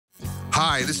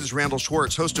Hi, this is Randall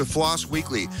Schwartz, host of FLOSS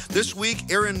Weekly. This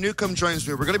week, Aaron Newcomb joins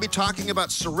me. We're going to be talking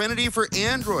about Serenity for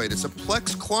Android. It's a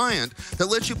Plex client that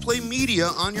lets you play media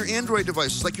on your Android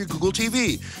devices like your Google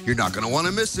TV. You're not going to want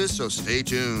to miss this, so stay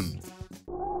tuned.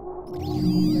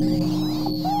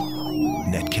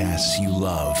 Netcasts you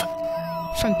love.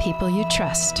 From people you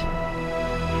trust.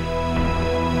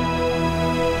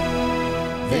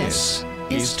 This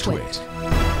is Twit.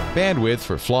 Bandwidth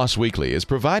for FLOSS Weekly is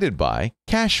provided by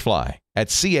CacheFly at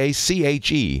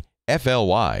CACHEFLY.com.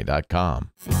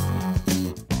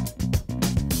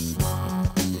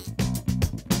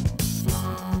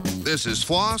 This is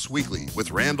FLOSS Weekly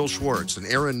with Randall Schwartz and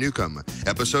Aaron Newcomb,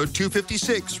 episode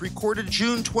 256, recorded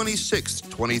June 26,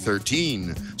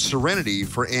 2013, Serenity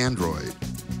for Android.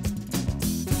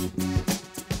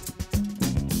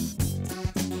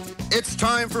 It's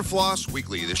time for FLOSS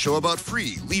Weekly, the show about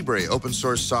free, libre, open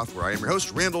source software. I am your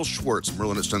host, Randall Schwartz,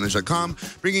 Merlin@Stonehenge.com,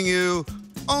 bringing you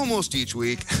almost each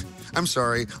week. I'm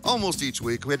sorry, almost each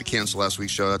week. We had to cancel last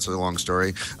week's show. That's a long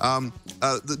story.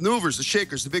 The movers, the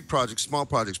shakers, the big projects, small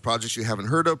projects, projects you haven't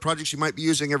heard of, projects you might be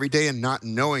using every day and not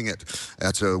knowing it.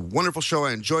 That's a wonderful show.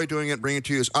 I enjoy doing it, bringing it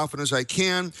to you as often as I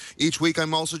can. Each week,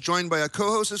 I'm also joined by a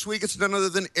co-host. This week, it's none other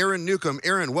than Aaron Newcomb.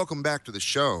 Aaron, welcome back to the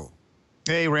show.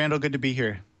 Hey, Randall, good to be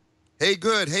here. Hey,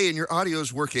 good. Hey, and your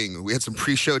audio's working. We had some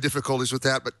pre-show difficulties with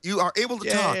that, but you are able to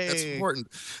talk. That's important.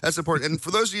 That's important. And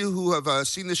for those of you who have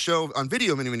seen this show on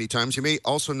video many, many times, you may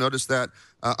also notice that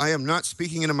I am not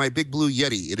speaking into my big blue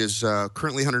Yeti. It is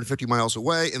currently 150 miles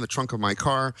away in the trunk of my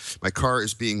car. My car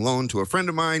is being loaned to a friend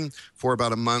of mine for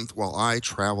about a month while I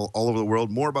travel all over the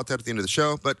world. More about that at the end of the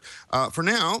show. But for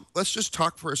now, let's just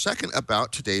talk for a second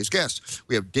about today's guest.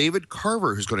 We have David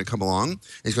Carver, who's going to come along.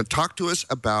 He's going to talk to us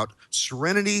about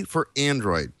Serenity for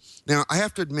Android. Now, I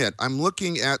have to admit, I'm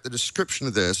looking at the description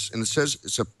of this, and it says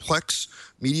it's a Plex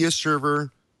Media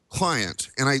Server client.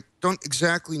 And I don't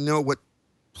exactly know what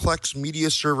Plex Media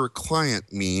Server client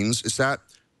means. Does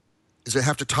it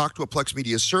have to talk to a Plex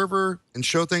Media Server and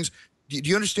show things? Do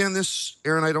you understand this,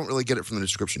 Aaron? I don't really get it from the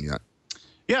description yet.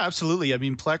 Yeah, absolutely. I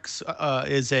mean, Plex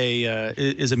is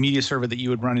a media server that you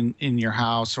would run in your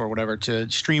house or whatever to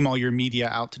stream all your media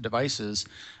out to devices.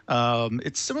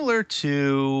 It's similar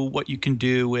to what you can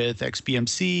do with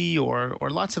XBMC or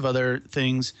lots of other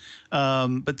things,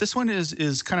 but this one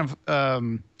is kind of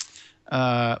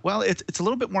well, it's a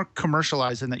little bit more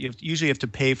commercialized in that you usually have to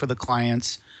pay for the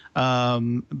clients,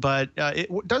 but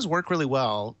it does work really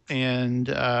well. And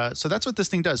so that's what this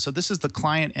thing does. So this is the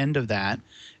client end of that.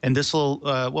 And this will,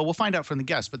 well, we'll find out from the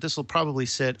guest, but this will probably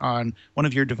sit on one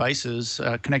of your devices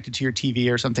connected to your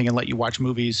TV or something and let you watch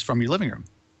movies from your living room.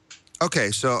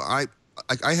 Okay, so I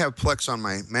have Plex on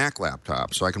my Mac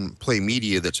laptop, so I can play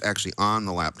media that's actually on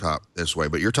the laptop this way.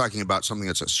 But you're talking about something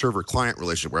that's a server-client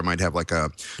relationship where I might have like a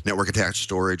network-attached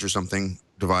storage or something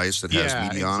device that has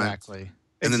media on it. Exactly.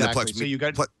 And then the Plex. So you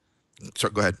got.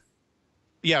 Sorry, go ahead.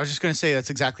 Yeah, I was just going to say that's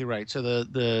exactly right. So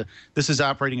this is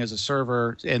operating as a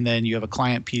server, and then you have a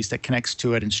client piece that connects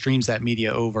to it and streams that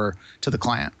media over to the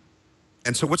client.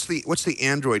 And so what's the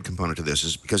Android component to this?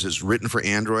 Is because it's written for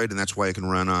Android, and that's why it can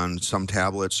run on some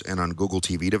tablets and on Google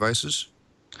TV devices?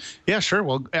 Yeah, sure.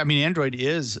 Well, I mean, Android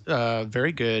is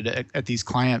very good at these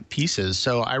client pieces.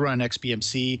 So I run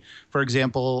XBMC, for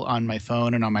example, on my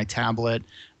phone and on my tablet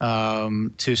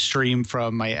to stream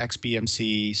from my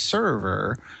XBMC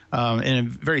server in a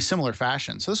very similar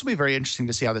fashion. So this will be very interesting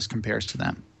to see how this compares to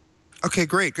them. Okay,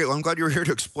 great. Well, I'm glad you were here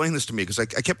to explain this to me because I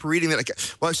kept reading that.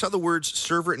 I saw the words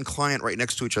server and client right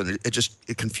next to each other.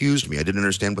 It confused me. I didn't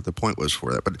understand what the point was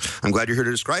for that. But I'm glad you're here to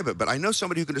describe it. But I know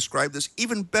somebody who can describe this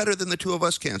even better than the two of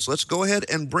us can. So let's go ahead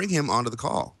and bring him onto the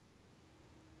call.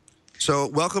 So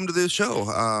welcome to the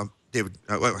show, David.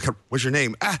 What's your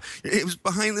name? It was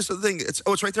behind this other thing. It's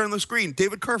right there on the screen.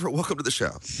 David Carver, welcome to the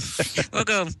show.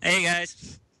 Welcome. Hey,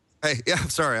 guys. Hey, yeah, I'm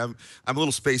sorry. I'm a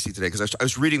little spacey today because I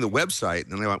was reading the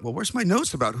website and I went, well, where's my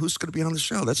notes about who's going to be on the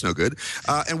show? That's no good.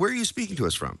 And where are you speaking to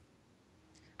us from?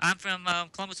 I'm from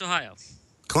Columbus, Ohio.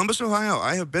 Columbus, Ohio.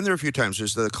 I have been there a few times.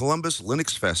 There's the Columbus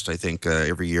Linux Fest, I think,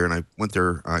 every year, and I went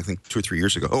there, I think, 2 or 3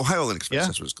 years ago. Ohio Linux Fest,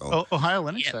 that's what it's called. Ohio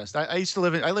Linux Fest. I used to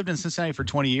I lived in Cincinnati for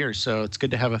 20 years, so it's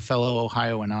good to have a fellow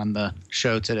Ohioan on the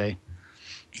show today.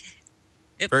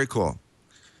 Yep. Very cool.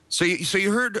 So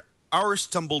you heard our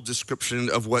stumbled description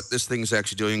of what this thing is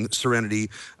actually doing, Serenity.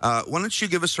 Why don't you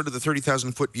give us sort of the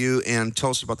 30,000-foot view and tell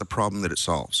us about the problem that it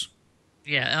solves?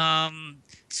 Yeah,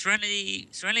 Serenity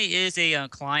is a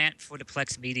client for the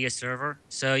Plex Media Server.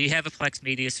 So you have a Plex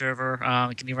Media Server.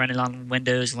 It can be running on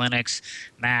Windows, Linux,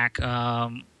 Mac,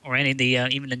 or any of the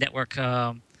even the network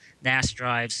NAS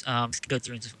drives. Go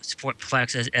through and support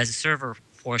Plex as a server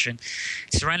portion.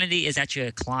 Serenity is actually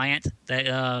a client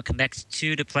that connects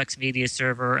to the Plex Media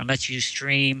Server and lets you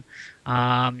stream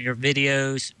your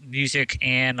videos, music,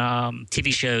 and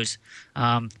TV shows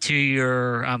to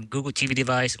your Google TV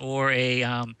device or a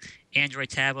Android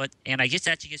tablet. And I just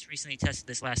recently tested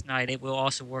this last night. It will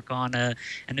also work on an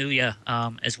Ouya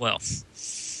as well.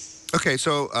 Okay,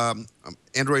 so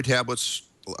Android tablets,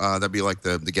 that'd be like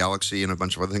the Galaxy and a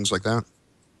bunch of other things like that?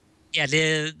 Yeah,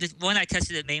 the one I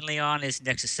tested it mainly on is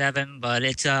Nexus 7, but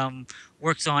it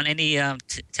works on any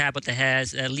tablet that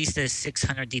has at least a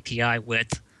 600 DPI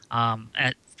width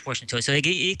at portion to it. So it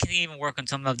can even work on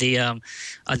some of the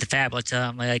tablets,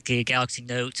 like the Galaxy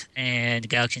Note and the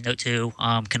Galaxy Note 2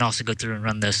 can also go through and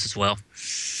run this as well.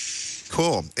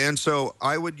 Cool. And so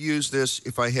I would use this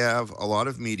if I have a lot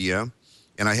of media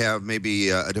and I have maybe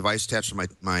a device attached to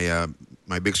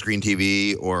my big screen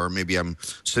TV, or maybe I'm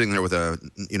sitting there with a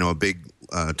big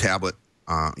tablet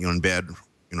in bed,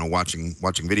 watching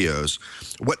videos.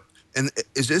 And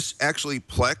is this actually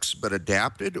Plex but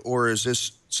adapted, or is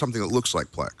this something that looks like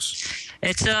Plex?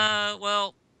 It's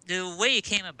well, the way it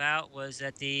came about was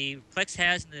that the Plex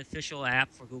has an official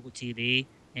app for Google TV,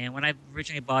 and when I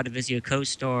originally bought a Vizio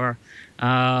Co-Star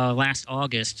last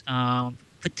August,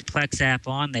 put the Plex app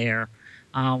on there.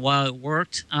 While it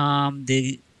worked,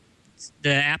 the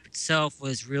app itself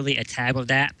was really a tablet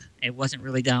app. It wasn't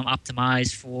really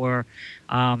optimized for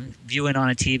viewing on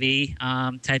a TV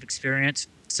type experience.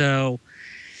 So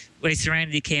the way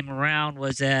Serenity came around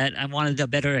was that I wanted a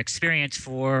better experience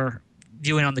for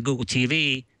viewing on the Google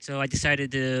TV. So I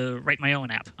decided to write my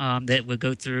own app that would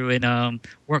go through and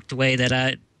work the way that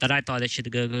I thought it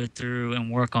should go through and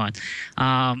work on.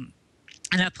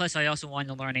 And that plus, I also wanted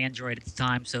to learn Android at the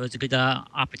time, so it's a good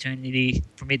opportunity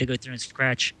for me to go through and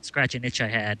scratch an itch I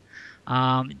had.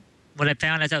 What I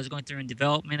found as I was going through and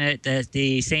developing it, that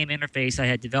the same interface I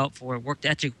had developed for it worked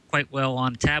actually quite well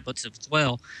on tablets as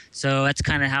well. So that's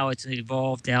kind of how it's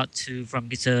evolved out from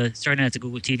starting as a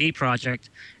Google TV project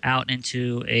out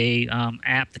into a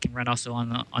app that can run also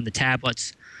on the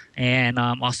tablets and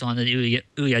also on the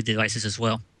Ouya devices as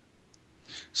well.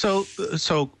 So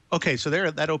okay, so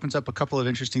that opens up a couple of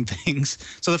interesting things.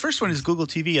 So the first one is Google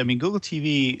TV. I mean, Google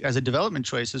TV as a development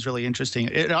choice is really interesting.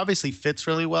 It obviously fits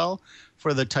really well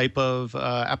for the type of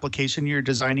application you're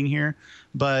designing here,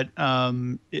 but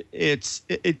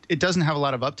it doesn't have a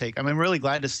lot of uptake. I'm really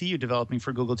glad to see you developing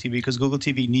for Google TV, because Google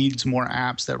TV needs more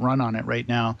apps that run on it right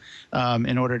now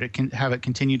in order to have it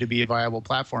continue to be a viable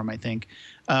platform, I think.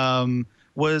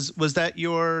 Was that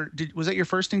your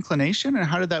first inclination, and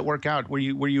how did that work out? Were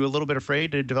you a little bit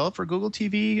afraid to develop for Google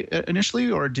TV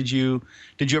initially, or did you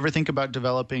ever think about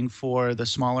developing for the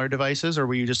smaller devices, or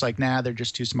were you just like, nah, they're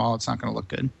just too small, it's not going to look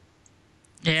good?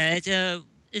 Yeah,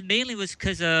 it mainly was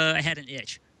because I had an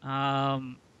itch.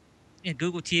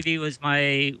 Google TV was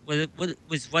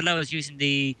what I was using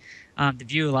to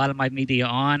view a lot of my media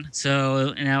on.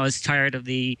 So, and I was tired of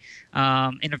the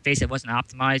interface that wasn't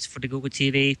optimized for the Google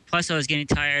TV. Plus, I was getting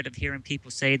tired of hearing people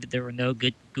say that there were no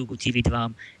good Google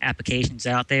TV applications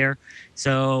out there.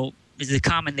 So, it's a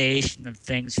combination of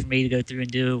things for me to go through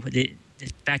and do. The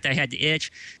fact that I had the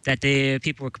itch, that the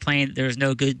people were complaining that there's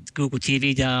no good Google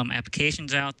TV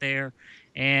applications out there,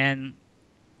 and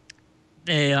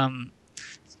they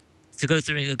to go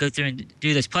through and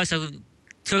do this. Plus, I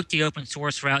took the open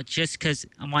source route just because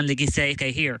I wanted to say,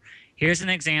 okay, here's an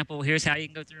example. Here's how you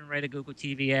can go through and write a Google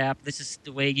TV app. This is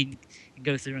the way you can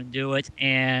go through and do it,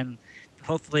 and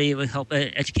hopefully it will help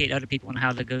educate other people on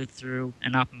how to go through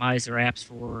and optimize their apps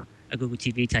for a Google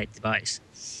TV type device.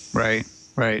 Right.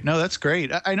 Right. No, that's great.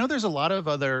 I know there's a lot of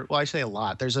other, well, I say a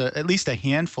lot. There's at least a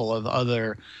handful of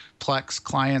other Plex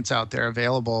clients out there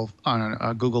available on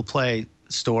a Google Play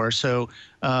store. So,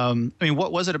 I mean,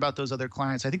 what was it about those other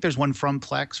clients? I think there's one from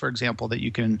Plex, for example, that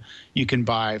you can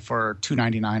buy for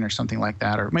 $2.99 or something like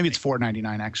that, or maybe it's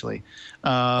 $4.99 actually.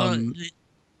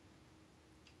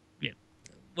 Yeah.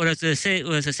 What I was to say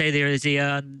there is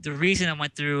the reason I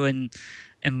went through and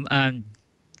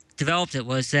developed it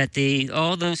was that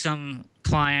all those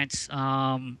clients,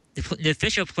 the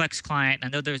official Plex client, I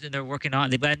know they're working on.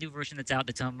 They've got a new version that's out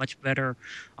that's much better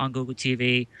on Google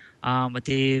TV, but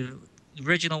the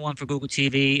original one for Google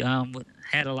TV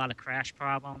had a lot of crash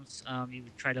problems. You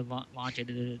would try to launch it,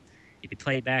 it would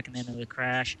play back and then it would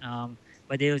crash.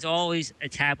 But it was always a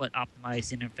tablet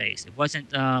optimized interface. It wasn't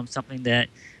something that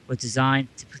was designed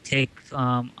to take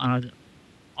on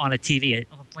a TV.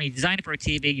 When you design it for a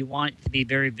TV, you want it to be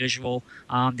very visual.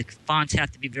 The fonts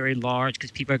have to be very large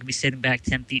because people are going to be sitting back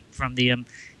 10 feet from the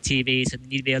TV, so they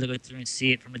need to be able to go through and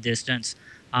see it from a distance.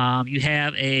 You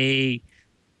have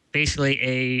basically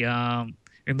a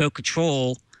remote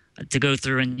control to go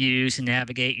through and use and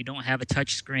navigate. You don't have a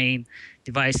touch screen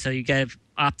device, so you got to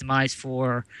optimize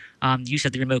for use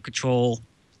of the remote control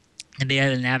and be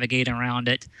able to navigate around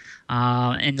it.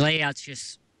 And layouts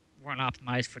just weren't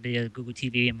optimized for the Google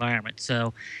TV environment.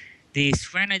 So the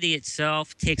Serenity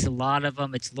itself takes a lot of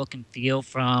its look and feel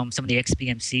from some of the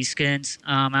XBMC skins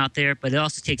out there, but it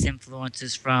also takes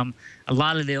influences from a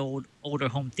lot of the older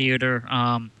home theater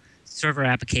server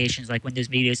applications like Windows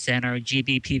Media Center,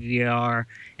 GBPVR,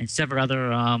 and several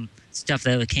other stuff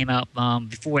that came out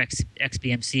before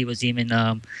XBMC was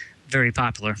even very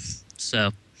popular.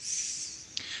 So.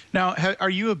 Now, are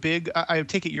you a big? I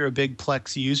take it you're a big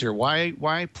Plex user. Why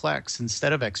Plex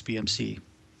instead of XBMC?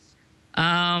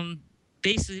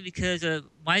 Basically because of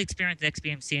my experience with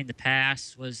XBMC in the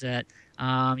past was that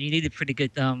you need a pretty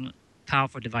good,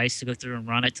 powerful device to go through and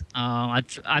run it.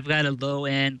 I've got a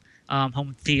low-end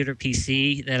home theater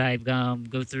PC that I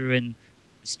go through and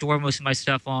store most of my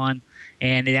stuff on,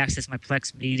 and it accesses my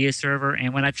Plex Media Server.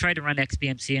 And when I've tried to run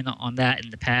XBMC on that in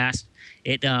the past,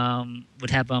 it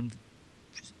would have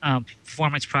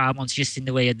performance problems just in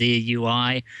the way of the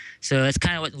UI. So that's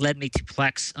kind of what led me to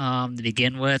Plex to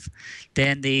begin with.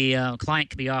 Then the client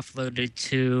can be offloaded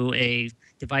to a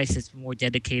device that's more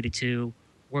dedicated to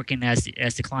working as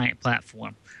the client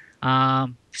platform.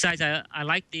 Besides, I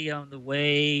like the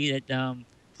way that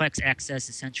Plex access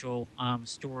the central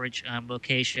storage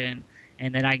location,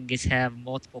 and then I can just have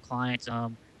multiple clients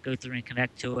go through and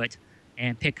connect to it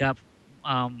and pick up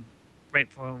right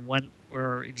from one.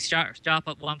 Or if you stop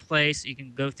at one place, you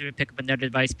can go through and pick up another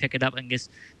device, pick it up, and just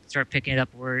start picking it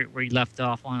up where you left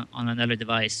off on another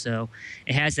device. So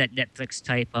it has that Netflix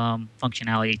type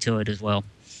functionality to it as well.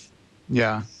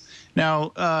 Yeah. Now,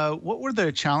 what were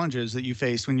the challenges that you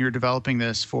faced when you were developing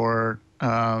this for?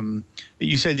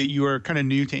 You said that you were kind of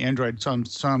new to Android, so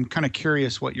I'm kind of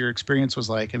curious what your experience was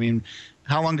like. I mean,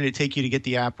 how long did it take you to get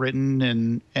the app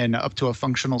written and up to a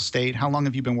functional state? How long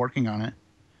have you been working on it?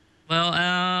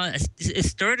 Well, it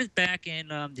started back in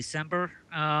December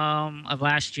of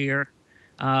last year.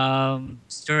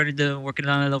 Started working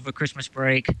on it over Christmas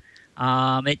break.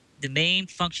 The main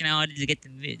functionality to get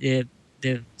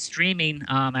the streaming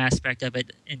aspect of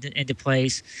it into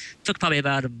place took probably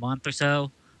about a month or so.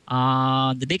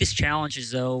 The biggest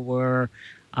challenges, though, were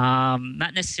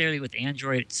not necessarily with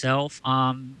Android itself.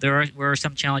 There were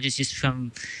some challenges just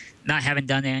from not having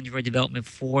done Android development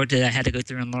before that I had to go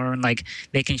through and learn, like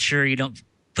making sure you don't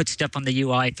put stuff on the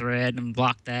UI thread and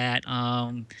block that,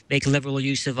 make liberal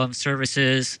use of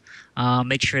services,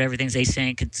 make sure everything's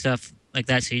async and stuff like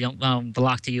that so you don't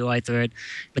block the UI thread.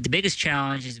 But the biggest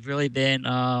challenge has really been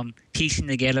piecing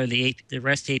together the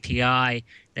REST API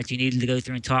that you needed to go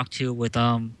through and talk to with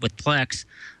Plex.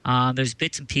 There's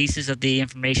bits and pieces of the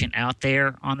information out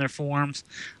there on their forums,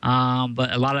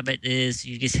 but a lot of it is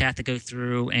you just have to go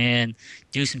through and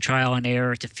do some trial and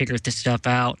error to figure this stuff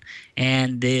out.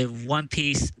 And the one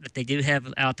piece that they do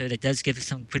have out there that does give us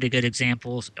some pretty good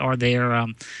examples are their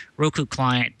Roku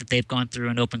client that they've gone through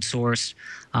and open source.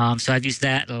 So I've used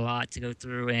that a lot to go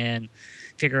through and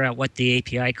figure out what the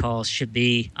API calls should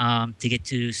be to get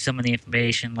to some of the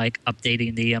information, like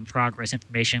updating the progress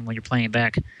information when you're playing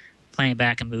back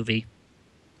a movie.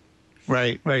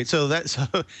 Right. So that's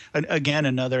again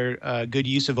another good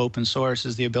use of open source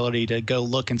is the ability to go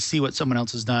look and see what someone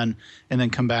else has done, and then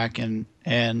come back and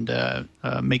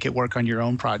make it work on your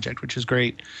own project, which is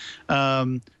great.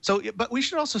 But we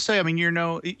should also say, I mean,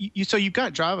 so you've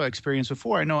got Java experience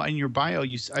before. I know in your bio,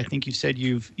 I think you said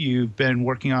you've been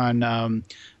working on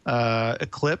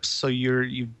Eclipse. So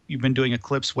you've been doing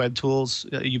Eclipse web tools.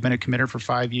 You've been a committer for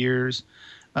 5 years.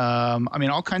 I mean,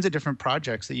 all kinds of different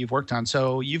projects that you've worked on.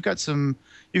 So you've got some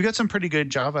pretty good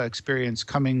Java experience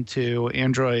coming to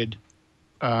Android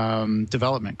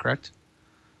development, correct?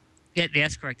 Yeah,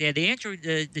 that's correct. Yeah, the Android,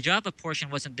 the Java portion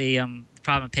wasn't the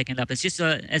problem picking up. It's just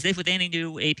as if with any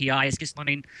new API, it's just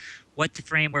learning what the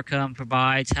framework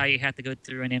provides, how you have to go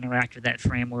through and interact with that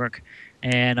framework,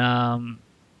 and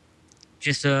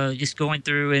just going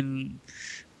through and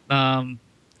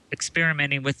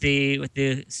experimenting with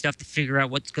the stuff to figure out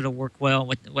what's going to work well,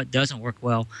 what doesn't work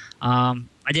well.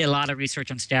 I did a lot of research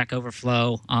on Stack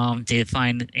Overflow to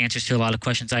find answers to a lot of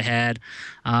questions I had.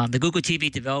 The Google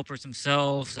TV developers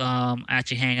themselves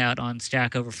actually hang out on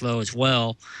Stack Overflow as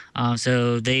well,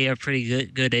 so they are pretty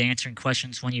good at answering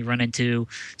questions when you run into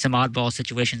some oddball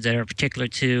situations that are particular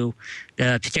to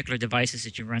the particular devices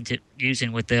that you run to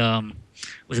using with the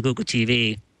Google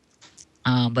TV.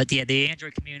 But yeah, the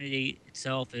Android community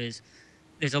itself there's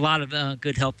a lot of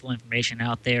good, helpful information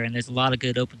out there, and there's a lot of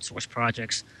good open source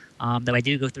projects that I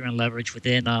do go through and leverage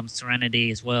within Serenity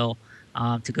as well.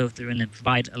 to go through and then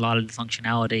provide a lot of the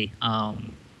functionality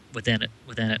within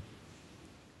it.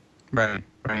 Right,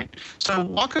 right. So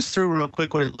walk us through real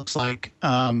quick what it looks like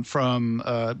from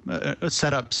a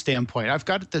setup standpoint. I've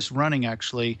got this running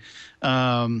actually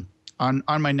on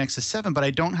my Nexus 7, but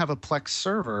I don't have a Plex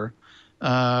server.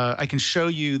 I can show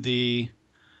you the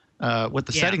what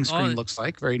the settings screen looks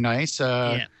like. Very nice.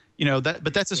 You know that,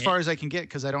 but that's as far as I can get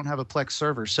because I don't have a Plex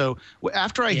server. So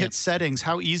after I hit settings,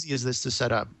 how easy is this to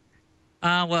set up?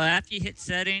 Well, after you hit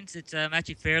settings, it's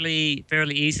actually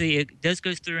fairly easy. It does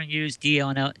go through and use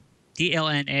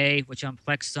DLNA, which on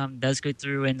Plex does go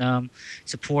through and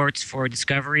supports for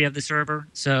discovery of the server.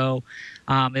 So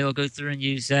it will go through and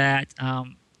use that.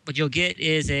 What you'll get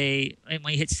is when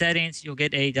you hit settings, you'll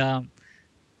get a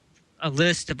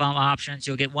list of options.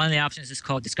 You'll get one of the options is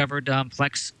called Discovered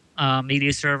Plex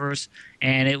Media Servers,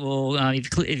 and it will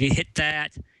if you hit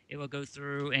that, it will go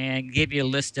through and give you a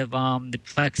list of the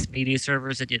Plex Media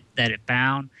Servers that it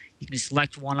found. You can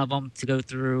select one of them to go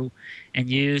through and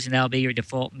use, and that'll be your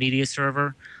default media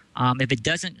server. If it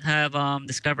doesn't have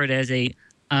discovered as a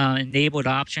enabled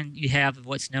option, you have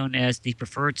what's known as the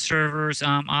preferred servers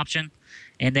option,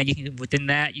 and then within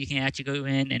that you can actually go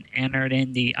in and enter it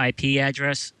in the IP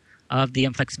address of the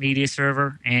Plex Media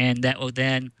Server, and that will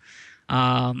then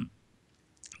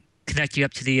connect you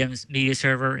up to the media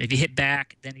server. If you hit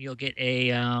back, then you'll get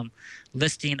a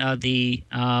listing of the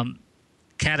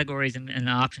categories and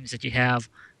options that you have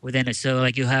within it. So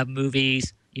like you'll have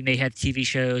movies, you may have TV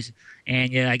shows,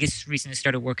 and I guess recently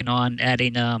started working on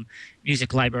adding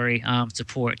music library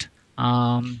support.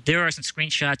 There are some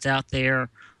screenshots out there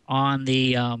on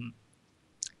the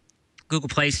Google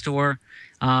Play Store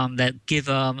that give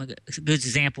a good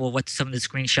example of what some of the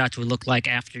screenshots would look like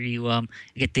after you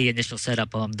get the initial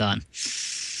setup done.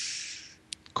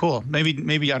 Cool.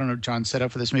 Maybe I don't know, John, set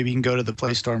up for this. Maybe you can go to the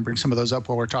Play Store and bring some of those up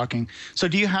while we're talking. So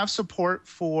do you have support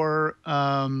for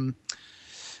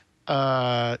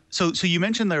so you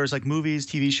mentioned there's like movies,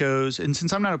 TV shows, and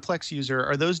since I'm not a Plex user,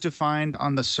 are those defined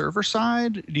on the server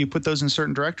side? Do you put those in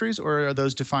certain directories, or are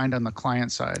those defined on the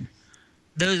client side?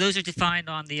 Those are defined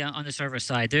on the server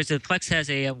side. Plex has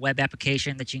a web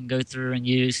application that you can go through and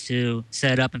use to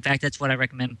set up. In fact, that's what I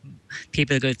recommend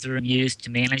people to go through and use to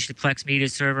manage the Plex Media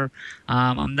Server.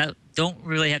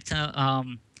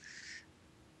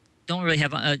 Don't really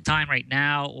have time right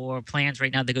now or plans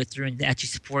right now to go through and actually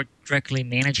support directly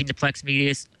managing the Plex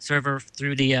Media Server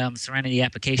through the Serenity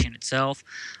application itself.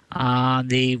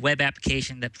 The web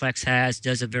application that Plex has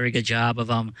does a very good job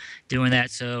of doing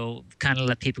that, so kind of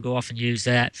let people go off and use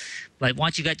that. But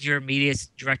once you got your media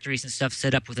directories and stuff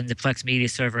set up within the Plex Media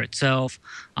Server itself,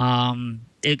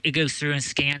 it goes through and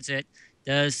scans it,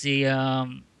 does the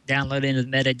downloading of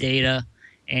the metadata,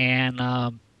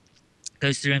 and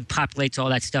goes through and populates all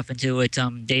that stuff into its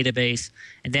database.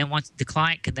 And then once the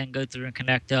client can then go through and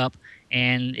connect up,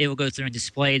 and it will go through and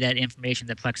display that information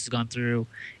that Plex has gone through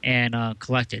and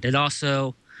collected. It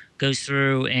also goes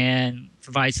through and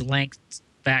provides a link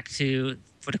back for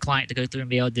the client to go through and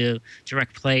be able to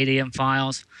direct play the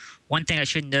files. One thing I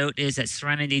should note is that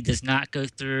Serenity does not go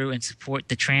through and support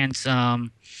the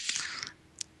transcoding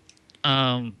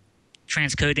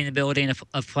ability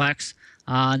of Plex.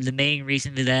 The main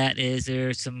reason for that is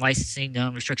there's some licensing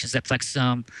restrictions that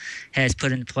Plex has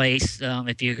put in place.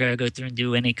 If you're going to go through and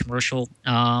do any commercial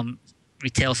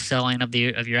retail selling of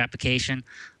your application,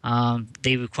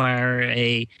 they require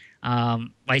a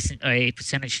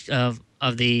percentage of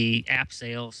the app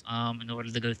sales in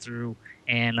order to go through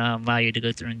and allow you to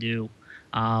go through and do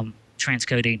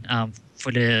transcoding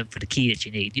for the key that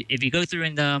you need. If you go through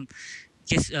and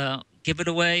give it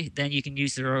away, then you can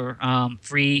use their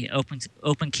free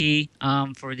open key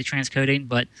for the transcoding.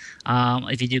 But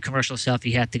if you do commercial stuff,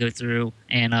 you have to go through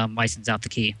and license out the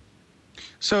key.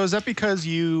 So is that because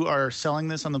you are selling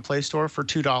this on the Play Store for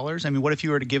 $2? I mean, what if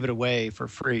you were to give it away for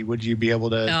free? Would you be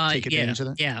able to take advantage of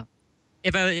that? Yeah.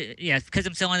 Because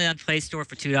I'm selling it on Play Store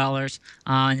for $2.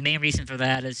 And the main reason for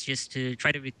that is just to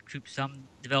try to recoup some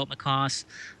development costs.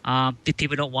 If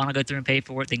people don't want to go through and pay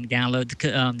for it, they can download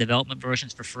the development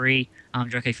versions for free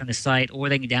directly from the site, or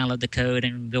they can download the code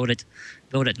and build it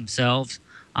themselves.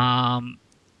 And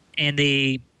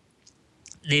the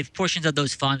portions of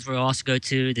those funds will also go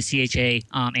to the CHA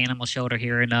animal shelter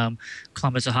here in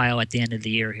Columbus, Ohio, at the end of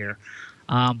the year here.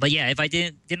 But yeah, if I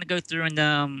didn't go through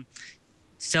and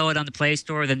sell it on the Play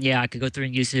Store, then I could go through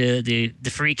and use the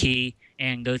free key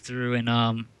and go through and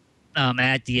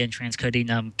add the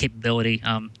transcoding capability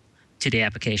to the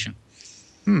application.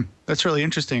 That's really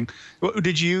interesting.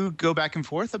 Did you go back and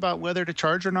forth about whether to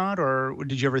charge or not, or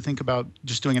did you ever think about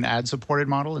just doing an ad-supported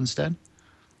model instead?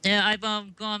 Yeah, I've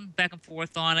gone back and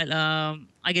forth on it.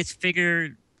 I guess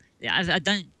figured. Yeah, I've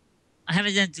done. I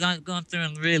haven't gone through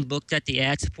and really looked at the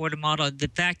ad-supported model. The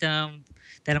fact that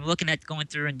I'm looking at going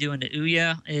through and doing the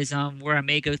Ouya is where I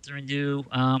may go through and do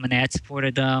an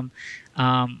ad-supported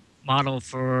model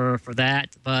for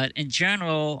that. But in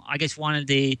general, I just wanted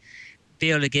to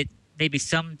be able to get maybe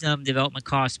some development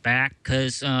costs back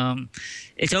because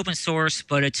it's open source,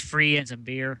 but it's free and some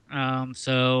beer.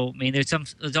 So I mean, there's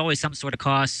always some sort of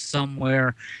cost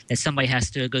somewhere that somebody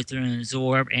has to go through and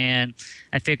absorb. And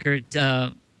I figured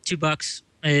 $2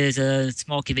 is a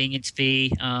small convenience fee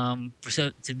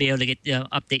to be able to get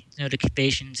update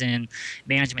notifications and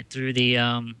management through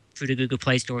the Google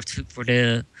Play Store for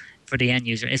the end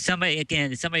user. If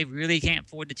somebody really can't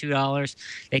afford the $2,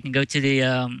 they can go to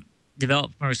the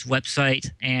developer's website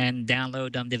and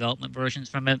download development versions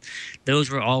from it.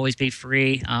 Those will always be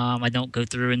free. I don't go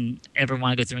through and ever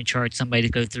want to go through and charge somebody to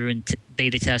go through and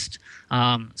beta test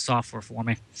software for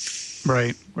me.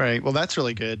 Right, right. Well, that's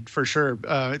really good for sure.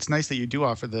 It's nice that you do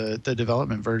offer the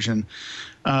development version.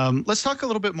 Let's talk a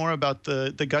little bit more about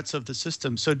the guts of the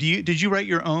system. So, did you write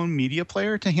your own media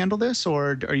player to handle this,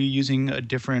 or are you using a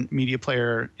different media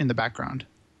player in the background?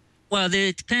 Well,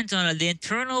 it depends on the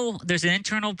internal. There's an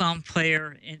internal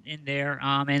player in there,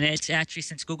 and it's actually,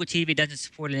 since Google TV doesn't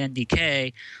support an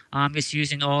NDK, I'm just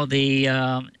using all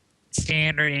the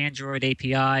standard Android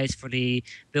APIs for the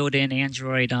built-in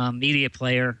Android media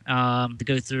player to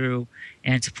go through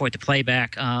and support the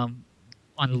playback on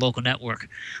the local network.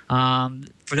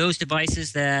 For those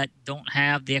devices that don't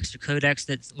have the extra codecs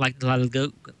that's like a lot of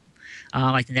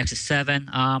like the Nexus 7.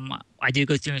 I do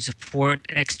go through and support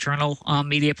external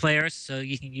media players, so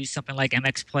you can use something like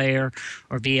MX Player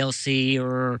or VLC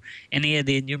or any of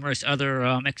the numerous other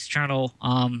external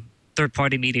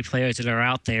third-party media players that are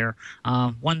out there.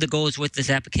 One of the goals with this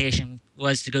application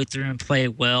was to go through and play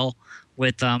well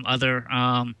with other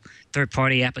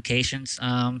third-party applications.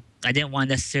 I didn't want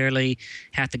to necessarily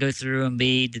have to go through and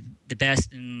be the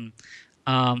best in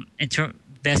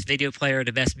best video player,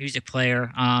 the best music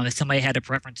player. If somebody had a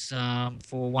preference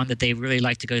for one that they really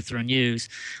like to go through and use,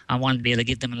 I wanted to be able to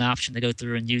give them an option to go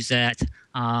through and use that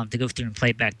to go through and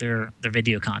play back their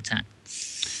video content.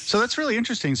 So that's really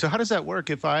interesting. So how does that work?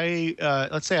 If I,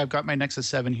 let's say I've got my Nexus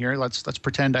 7 here. Let's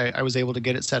pretend I was able to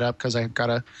get it set up because I've got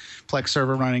a Plex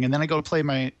server running, and then I go play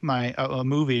my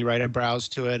movie, right? I browse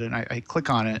to it and I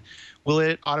click on it. Will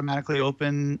it automatically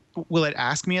open? Will it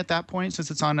ask me at that point, since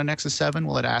it's on a Nexus 7?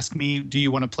 Will it ask me, do you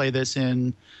want to play this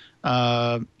in,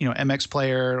 MX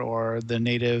Player or the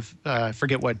native? I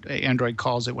forget what Android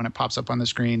calls it when it pops up on the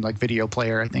screen, like Video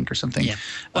Player, I think, or something. Yeah.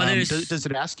 Well, does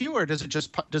it ask you, or does it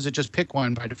just pick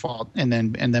one by default and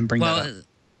then bring that up?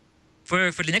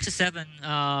 For the Nexus 7.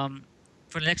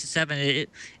 For the Nexus 7,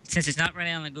 since it's not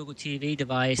running on a Google TV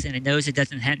device and it knows it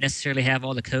doesn't necessarily have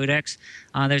all the codecs,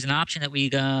 there's an option that we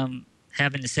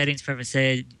have in the settings for,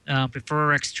 say,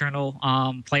 prefer external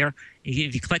player.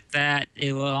 If you click that,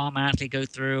 it will automatically go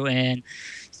through and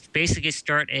basically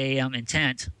start a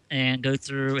intent and go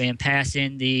through and pass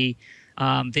in the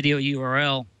video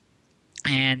URL,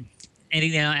 and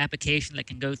any application that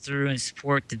can go through and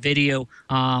support the video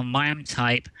MIME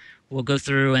type will go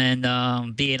through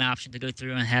and be an option to go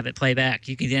through and have it play back.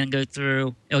 You can then go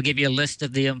through, it'll give you a list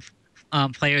of the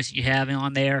players that you have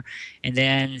on there, and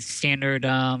then standard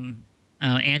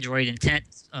Android intent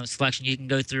selection. You can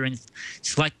go through and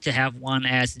select to have one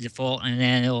as the default, and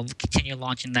then it'll continue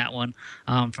launching that one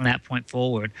from that point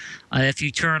forward. If you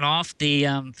turn off the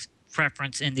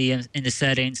preference in the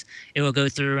settings, it will go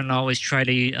through and always try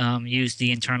to use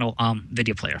the internal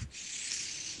video player.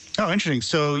 Oh, interesting.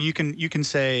 So you can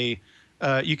say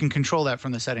you can control that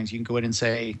from the settings. You can go in and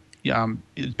say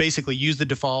basically use the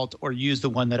default or use the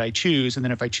one that I choose, and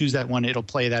then if I choose that one, it'll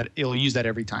play that. It'll use that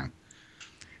every time.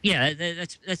 Yeah,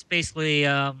 that's basically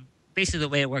the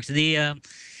way it works. There's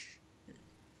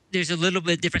a little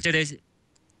bit different. So there's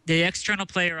the external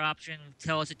player option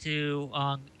tells it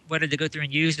to whether to go through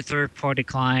and use the third-party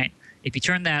client. If you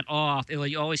turn that off, it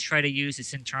will always try to use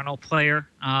its internal player,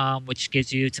 which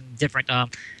gives you some different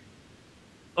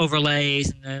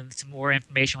overlays and some more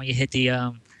information when you hit the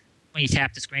when you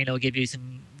tap the screen. It'll give you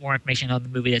some more information on the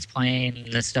movie that's playing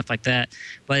and stuff like that.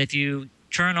 But if you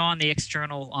turn on the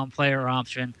external player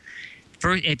option,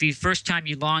 first time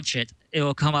you launch it, it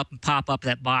will come up and pop up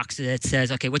that box that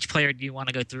says, okay, which player do you want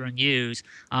to go through and use?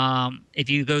 If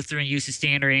you go through and use the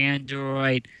standard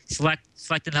Android,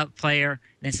 select another player,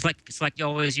 then select you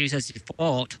always use as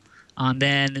default.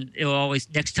 Then it will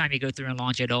always, next time you go through and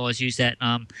launch it, it'll always use that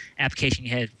application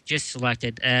you had just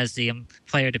selected as the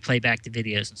player to play back the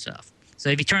videos and stuff. So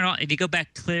if you go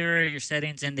back, clear your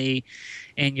settings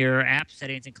in your app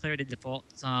settings and clear the default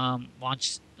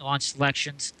launch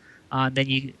selections,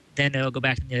 then it'll go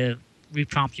back and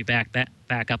reprompt you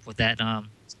back up with that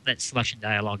selection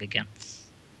dialog again.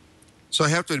 So I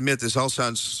have to admit, this all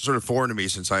sounds sort of foreign to me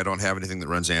since I don't have anything that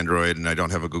runs Android and I don't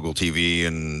have a Google TV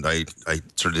and I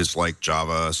sort of dislike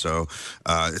Java. So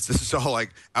this is all like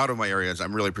out of my areas. I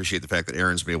really appreciate the fact that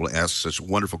Aaron's been able to ask such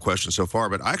wonderful questions so far.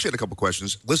 But I actually had a couple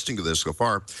questions listening to this so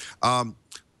far.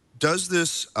 Does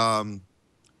this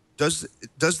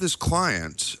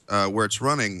client where it's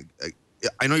running?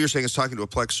 I know you're saying it's talking to a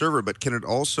Plex server, but can it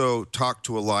also talk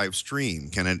to a live stream?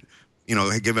 Can it,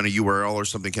 given a URL or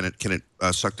something, can it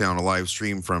suck down a live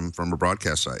stream from a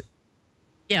broadcast site?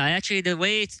 Yeah, actually, the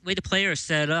way the player is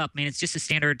set up, I mean, it's just a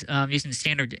standard using the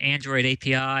standard Android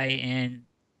API and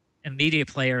a media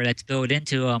player that's built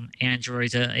into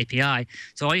Android's API.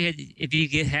 So if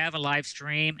you have a live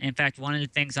stream, in fact, one of the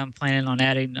things I'm planning on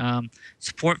adding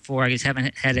support for, I just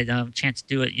haven't had a chance to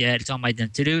do it yet. It's on my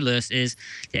to-do list, is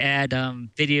to add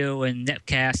video and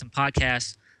netcast and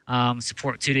podcast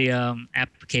support to the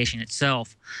application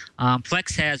itself.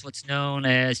 Plex has what's known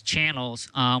as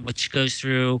channels, which goes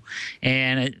through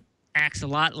and it acts a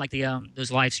lot like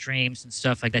those live streams and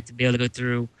stuff like that to be able to go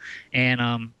through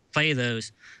and play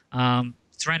those.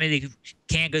 Serenity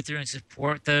can go through and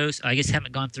support those. I just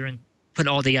haven't gone through and put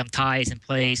all the ties in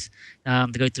place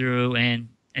to go through and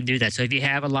do that. So if you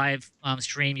have a live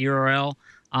stream URL,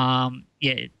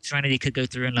 yeah, Serenity could go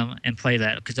through and play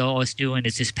that, because all it's doing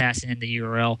is just passing in the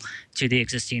URL to the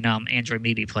existing Android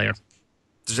media player.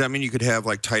 Does that mean you could have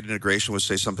like tight integration with,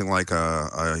 say, something like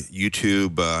a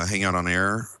YouTube Hangout on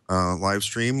Air live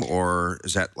stream, or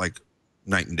is that like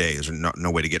night and day? Is there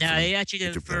no way to get? Yeah,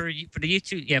 actually, for the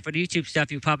YouTube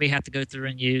stuff, you probably have to go through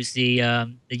and use the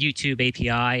YouTube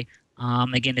API.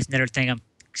 Again, it's another thing I'm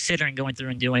considering going through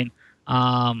and doing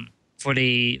for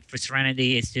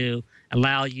Serenity, is to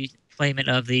allow you deployment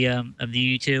of the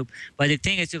YouTube. But the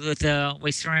thing is, with the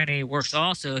way Serenity works,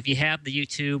 also, if you have the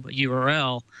YouTube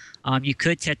URL, you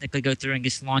could technically go through and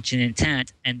just launch an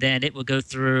intent, and then it will go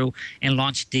through and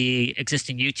launch the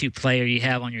existing YouTube player you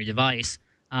have on your device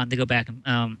to go back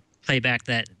and play back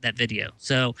that video.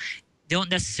 So you don't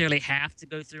necessarily have to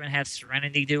go through and have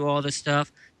Serenity do all this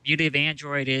stuff. The beauty of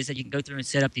Android is that you can go through and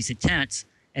set up these intents,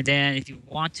 and then if you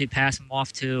want to, pass them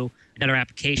off to another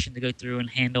application to go through and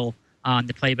handle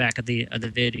the playback of the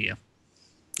video.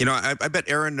 You know, I bet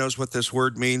Aaron knows what this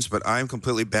word means, but I'm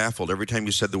completely baffled every time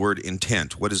you said the word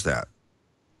intent. What is that?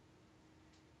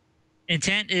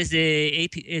 Intent is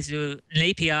an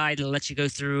API that lets you go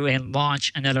through and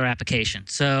launch another application.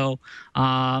 So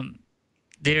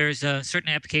there's certain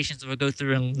applications that will go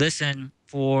through and listen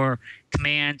for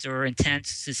commands or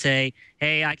intents to say,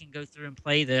 hey, I can go through and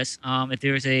play this. If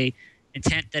there's a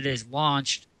intent that is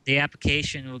launched, the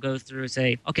application will go through and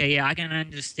say, okay, yeah, I can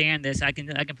understand this. I can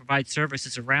provide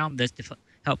services around this to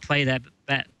help play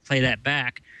that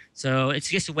back. So it's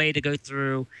just a way to go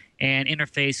through and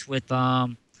interface with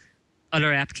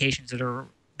other applications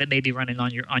that may be running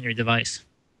on your device.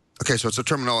 Okay, so it's a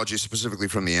terminology specifically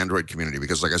from the Android community,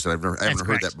 because, like I said, I haven't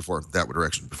heard that before, that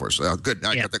direction before. So good,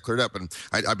 now I got that cleared up, and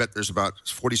I bet there's about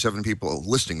 47 people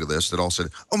listening to this that all said,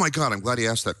 "Oh my God, I'm glad he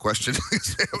asked that question."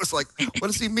 It was like, "What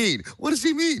does he mean? What does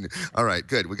he mean?" All right,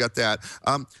 good, we got that.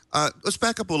 Let's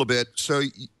back up a little bit. So,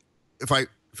 if I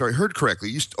heard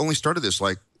correctly, you only started this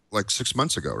like 6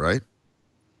 months ago, right?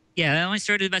 Yeah, I only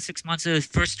started about 6 months. I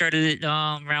first started it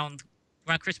around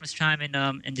Christmas time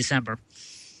in December.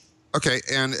 Okay,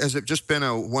 and has it just been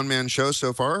a one-man show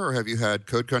so far, or have you had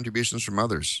code contributions from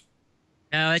others?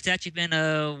 No, it's actually been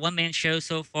a one-man show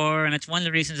so far, and it's one of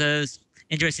the reasons I was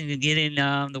interested in getting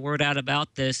the word out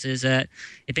about this, is that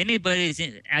if anybody is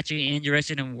actually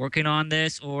interested in working on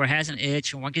this, or has an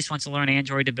itch, or just wants to learn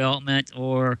Android development,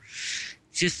 or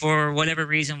just for whatever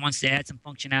reason wants to add some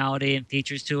functionality and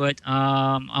features to it,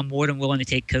 I'm more than willing to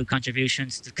take code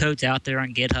contributions. The code's out there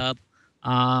on GitHub.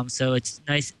 So it's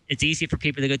nice. It's easy for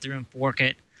people to go through and fork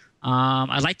it.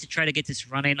 I'd like to try to get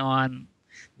this running on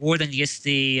more than just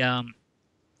the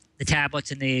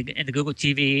tablets and the Google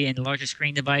TV and the larger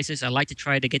screen devices. I'd like to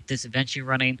try to get this eventually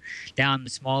running down the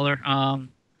smaller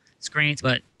screens,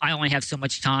 but I only have so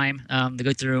much time to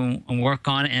go through and work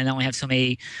on it, and I only have so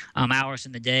many hours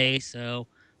in the day. So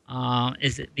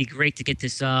it'd be great to get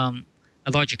this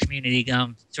a larger community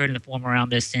starting to form around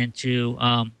this, and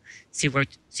to see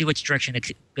which direction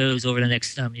it goes over the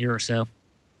next year or so.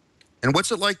 And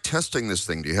what's it like testing this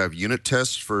thing? Do you have unit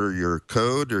tests for your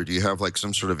code, or do you have like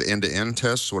some sort of end-to-end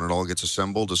tests when it all gets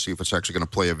assembled to see if it's actually going to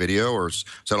play a video, or is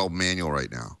that all manual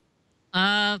right now?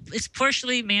 It's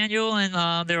partially manual,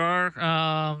 and there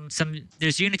are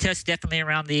there's unit tests definitely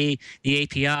around the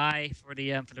API for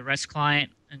the REST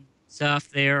client and stuff.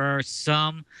 There are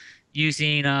some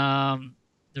using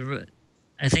the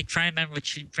I think trying to remember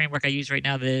which framework I use right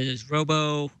now. There's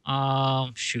Robo.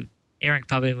 Shoot, Aaron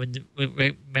probably would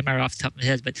remember off the top of his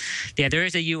head, but yeah, there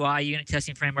is a UI unit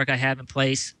testing framework I have in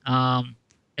place.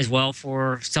 As well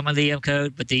for some of the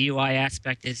code, but the UI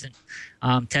aspect isn't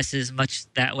tested as much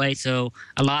that way. So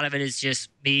a lot of it is just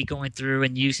me going through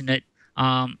and using it,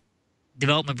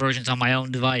 development versions on my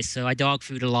own device. So I dog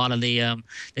food a lot of the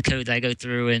code that I go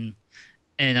through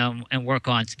and work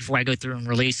on before I go through and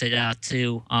release it out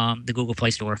to the Google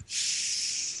Play Store.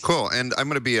 Cool. And I'm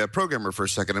going to be a programmer for a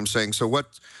second. I'm saying, so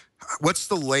what's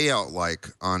the layout like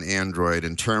on Android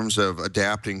in terms of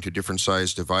adapting to different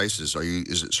size devices?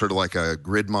 Is it sort of like a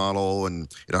grid model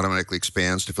and it automatically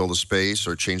expands to fill the space,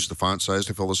 or changes the font size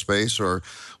to fill the space? Or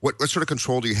what sort of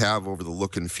control do you have over the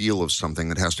look and feel of something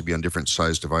that has to be on different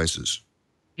size devices?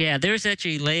 Yeah, there's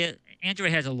actually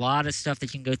Android has a lot of stuff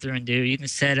that you can go through and do. You can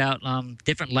set out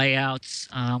different layouts,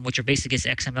 which are basically just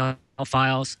XML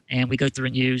files, and we go through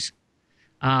and use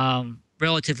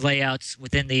relative layouts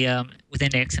within the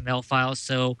XML files.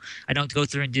 So I don't go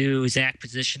through and do exact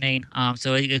positioning.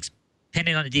 So it's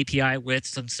depending on the DPI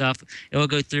widths and stuff, it will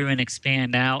go through and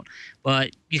expand out.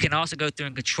 But you can also go through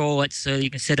and control it, so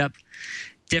you can set up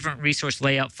different resource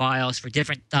layout files for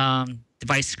different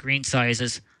device screen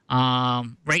sizes.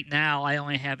 Right now, I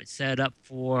only have it set up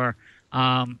for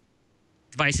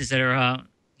devices that are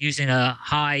using a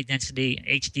high density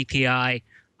HDPI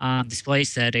display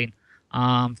setting.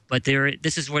 But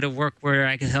this is where the work where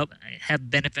I could have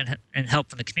benefit and help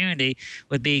from the community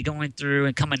would be going through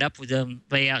and coming up with the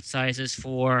layout sizes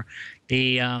for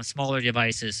the smaller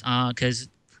devices. Because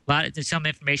there's some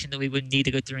information that we would need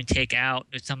to go through and take out.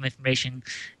 There's some information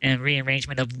and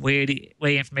rearrangement of where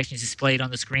information is displayed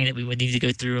on the screen that we would need to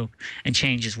go through and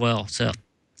change as well. So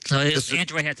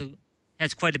Android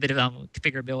has quite a bit of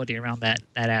configurability around that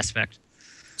aspect.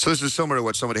 So this is similar to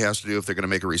what somebody has to do if they're going to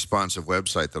make a responsive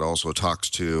website that also talks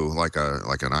to like an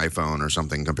iPhone or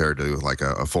something compared to like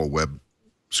a full web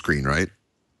screen, right?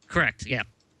 Correct. Yeah.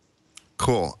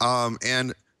 Cool.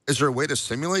 And is there a way to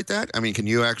simulate that? I mean, can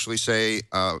you actually say,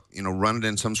 run it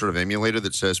in some sort of emulator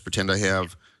that says, pretend I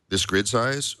have this grid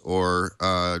size, or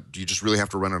do you just really have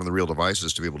to run it on the real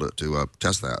devices to be able to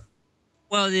test that?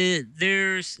 Well,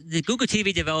 there's the Google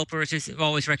TV developers just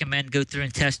always recommend go through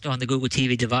and test on the Google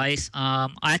TV device.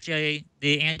 Actually,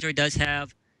 the Android does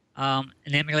have an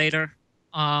emulator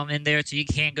in there, so you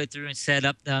can go through and set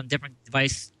up different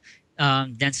device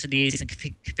densities and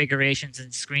configurations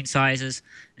and screen sizes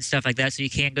and stuff like that. So you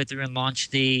can go through and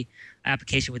launch the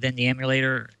application within the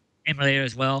emulator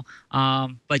as well.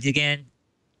 But again,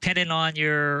 depending on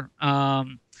your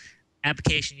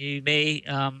application, you may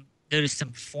notice some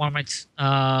performance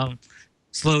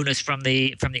slowness from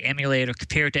the emulator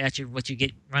compared to actually what you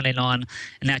get running on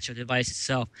an actual device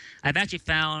itself. I've actually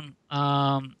found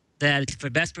that for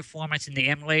best performance in the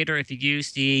emulator, if you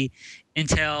use the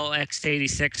Intel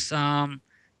x86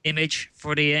 image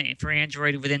for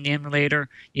Android within the emulator,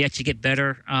 you actually get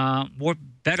better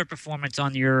performance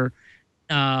on your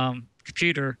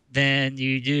computer than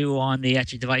you do on the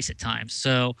actual device at times.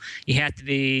 So you have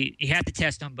to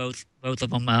test on both of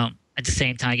them at the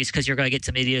same time, just because you're going to get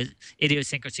some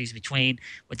idiosyncrasies between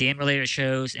what the emulator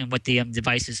shows and what the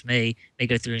devices may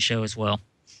go through and show as well.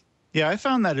 Yeah, I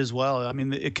found that as well. I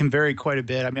mean, it can vary quite a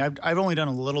bit. I mean, I've only done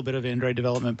a little bit of Android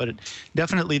development, but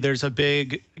definitely there's a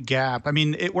big gap. I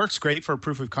mean, it works great for a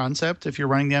proof of concept if you're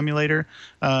running the emulator,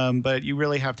 but you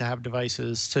really have to have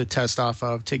devices to test off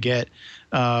of to get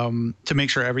to make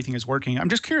sure everything is working. I'm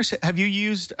just curious, have you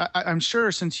used? I'm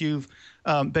sure since you've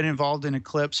been involved in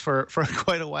Eclipse for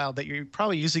quite a while that you're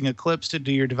probably using Eclipse to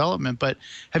do your development. But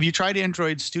have you tried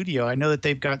Android Studio? I know that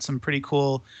they've got some pretty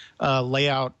cool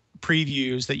layout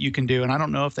previews that you can do, and I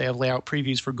don't know if they have layout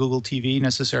previews for Google TV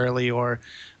necessarily, or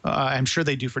I'm sure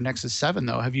they do for Nexus 7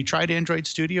 though. Have you tried Android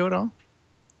Studio at all?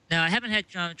 No, I haven't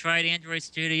tried Android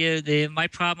Studio. My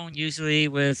problem usually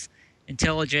with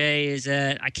IntelliJ is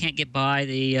that I can't get by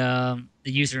the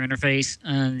user interface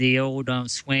and the old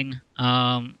Swing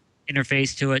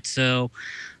interface to it. So,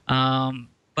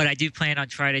 but I do plan on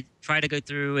try to go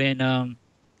through and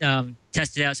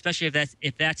test it out, especially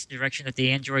if that's the direction that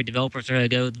the Android developers are going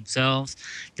to go themselves.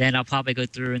 Then I'll probably go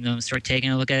through and start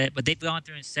taking a look at it. But they've gone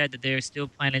through and said that they're still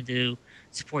planning to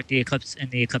support the Eclipse and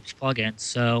the Eclipse plugin.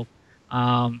 So,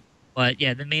 but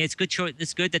yeah, I mean, it's good.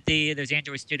 It's good that there's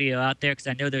Android Studio out there, because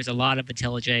I know there's a lot of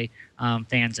IntelliJ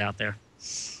fans out there.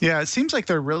 Yeah, it seems like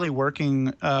they're really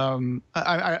working. I'm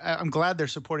glad they're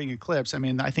supporting Eclipse. I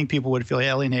mean, I think people would feel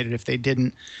alienated if they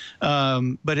didn't.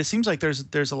 But it seems like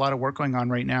there's a lot of work going on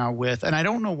right now with, and I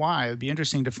don't know why. It'd be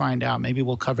interesting to find out. Maybe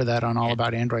we'll cover that on All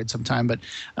About Android sometime. But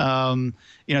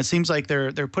it seems like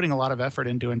they're putting a lot of effort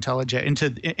into IntelliJ,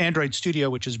 into Android Studio,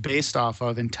 which is based off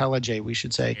of IntelliJ, we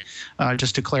should say,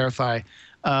 just to clarify.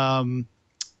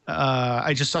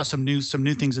 I just saw some new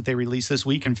things that they released this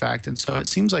week, in fact, and so it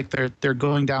seems like they're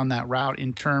going down that route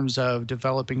in terms of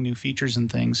developing new features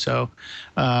and things. So,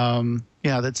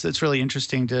 that's really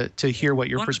interesting to hear what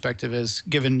your perspective is,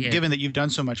 given that you've done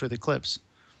so much with Eclipse.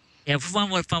 Yeah, from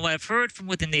what I've heard from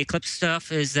within the Eclipse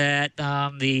stuff is that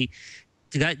the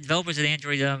developers at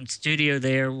Android Studio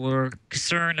there were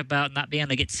concerned about not being able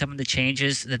to get some of the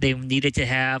changes that they needed to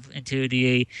have into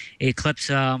the Eclipse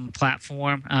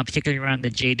platform, particularly around the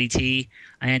JDT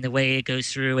and the way it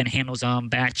goes through and handles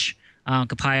batch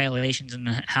compilations, and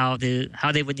how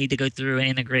they would need to go through and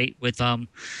integrate with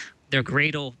their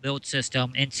Gradle build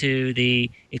system into the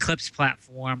Eclipse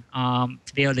platform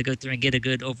to be able to go through and get a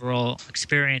good overall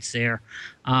experience there.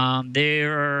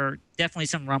 There are definitely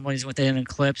some rumblings within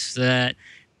Eclipse that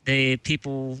the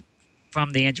people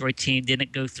from the Android team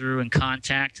didn't go through and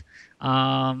contact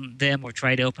them or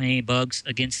try to open any bugs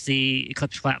against the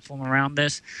Eclipse platform around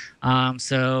this. As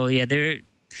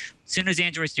soon as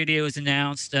Android Studio was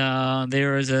announced,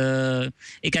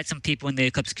 it got some people in the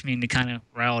Eclipse community kind of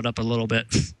riled up a little bit.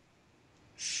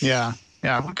 Yeah.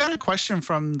 We've got a question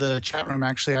from the chat room,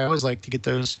 actually. I always like to get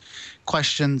those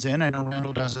questions in. I know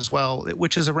Randall does as well,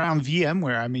 which is around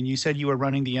VMware. I mean, you said you were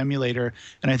running the emulator,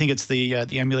 and I think it's the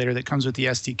emulator that comes with the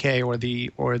SDK or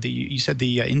the you said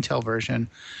the Intel version.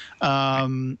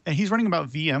 And he's running about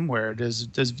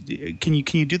VMware. Can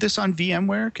you do this on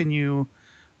VMware? Can you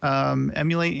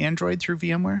emulate Android through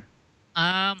VMware?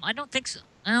 I don't think so.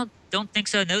 I don't think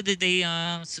so. I know that they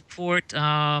support.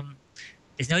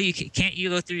 You can't. You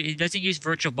go through. It doesn't use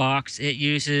VirtualBox. It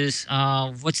uses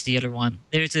what's the other one?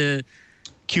 There's a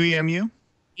QEMU.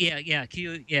 Yeah.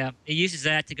 It uses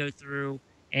that to go through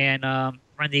and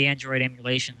run the Android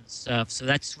emulation and stuff. So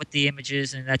that's what the image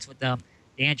is, and that's what the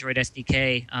Android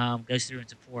SDK goes through and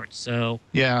supports. So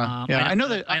I know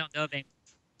that. I don't know if they.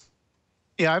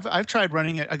 Yeah, I've tried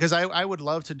running it because I would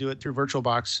love to do it through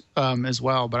VirtualBox as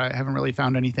well, but I haven't really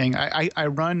found anything. I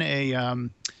run a.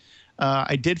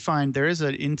 I did find there is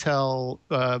an Intel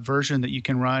version that you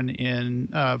can run in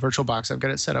VirtualBox. I've got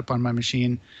it set up on my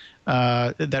machine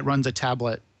that runs a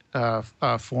tablet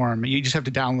form. You just have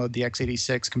to download the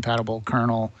x86 compatible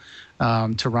kernel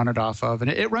to run it off of.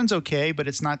 And it runs okay, but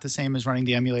it's not the same as running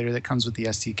the emulator that comes with the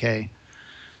SDK.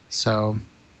 So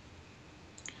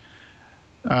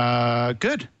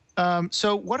good.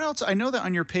 So what else? I know that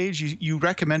on your page you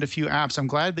recommend a few apps. I'm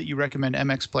glad that you recommend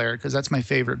MX Player because that's my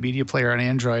favorite media player on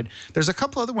Android. There's a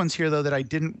couple other ones here though that I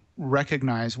didn't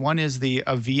recognize. One is the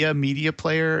Avia media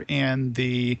player and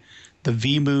the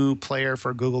Vemu player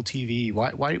for Google TV.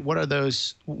 What are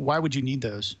those? Why would you need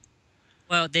those?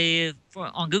 Well,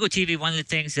 on Google TV, one of the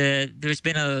things that there's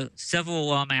been several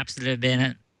apps that have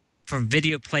been for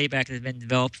video playback that have been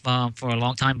developed for a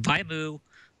long time. Vemu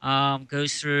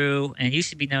goes through and used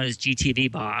to be known as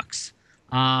GTV Box.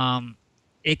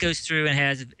 It goes through and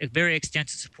has a very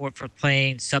extensive support for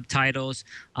playing subtitles,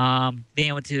 being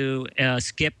able to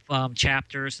skip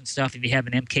chapters and stuff if you have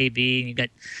an MKV and you've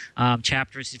got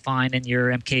chapters defined in your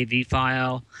MKV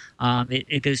file.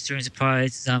 It goes through and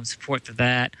provides support for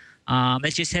that.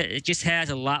 It just has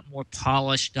a lot more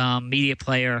polished media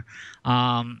player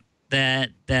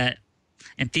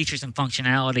and features and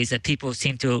functionalities that people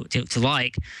seem to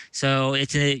like. So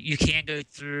you can go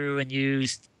through and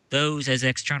use those as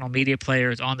external media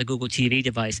players on the Google TV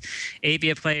device.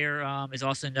 Avia Player is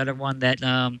also another one that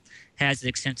has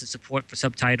extensive support for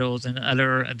subtitles and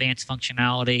other advanced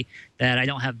functionality that I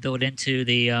don't have built into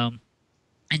the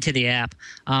app.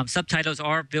 Subtitles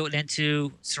are built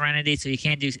into Serenity, so you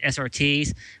can do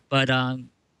SRTs, but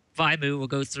Vemu will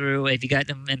go through, if you got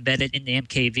them embedded in the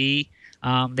MKV,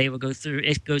 they will go through.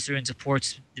 It goes through and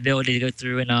supports the ability to go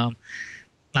through and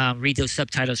read those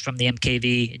subtitles from the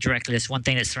MKV directly. That's one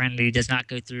thing that Serenity does not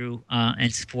go through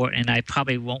and support, and I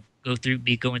probably won't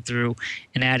be going through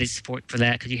and adding support for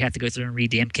that because you have to go through and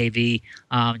read the MKV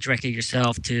directly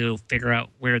yourself to figure out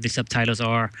where the subtitles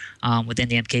are within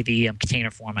the MKV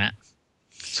container format.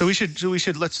 So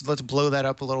let's blow that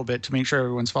up a little bit to make sure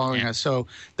everyone's following us. So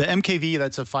the MKV,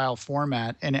 that's a file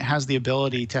format, and it has the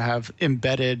ability to have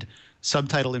embedded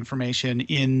subtitle information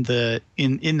in that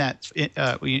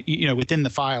within the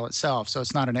file itself. So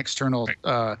it's not an external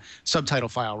subtitle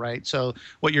file, right? So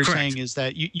what you're saying is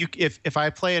that if I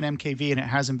play an MKV and it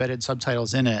has embedded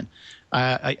subtitles in it,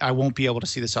 I won't be able to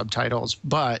see the subtitles.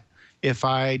 But if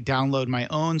I download my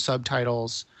own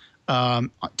subtitles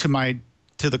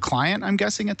to the client, I'm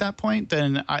guessing at that point,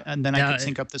 then I could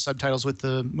sync up the subtitles with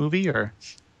the movie, or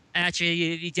actually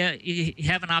you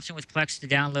have an option with Plex to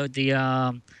download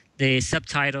the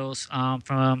subtitles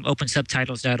from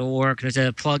OpenSubtitles.org. There's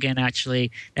a plugin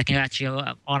actually that can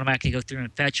actually automatically go through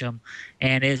and fetch them,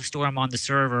 and it'll store them on the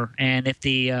server. And if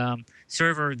the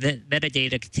server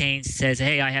metadata says,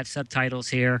 hey, I have subtitles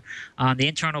here, the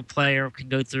internal player can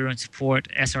go through and support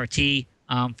SRT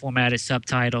formatted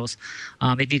subtitles.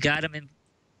 If you got them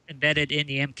embedded in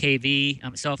the MKV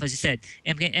itself, as you said,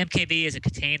 MKV is a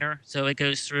container, so it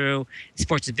goes through, it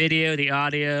supports the video, the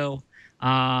audio,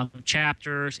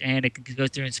 chapters, and it can go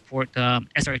through and support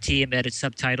SRT embedded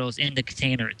subtitles in the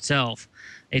container itself.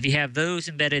 If you have those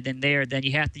embedded in there, then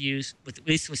you have to use, at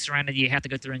least with Serenity, you have to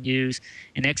go through and use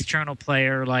an external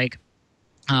player like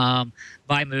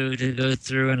Vimu to go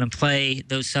through and play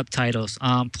those subtitles.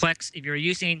 Plex, if you're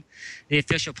using the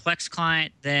official Plex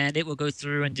client, then it will go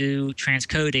through and do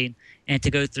transcoding and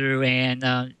to go through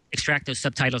and extract those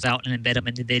subtitles out and embed them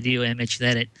in the video image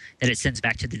that it sends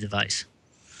back to the device.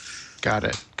 Got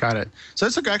it. So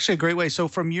that's actually a great way. So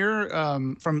from your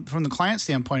from the client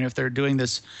standpoint, if they're doing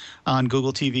this on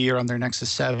Google TV or on their Nexus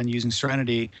 7 using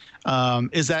Serenity,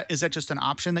 is that just an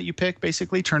option that you pick,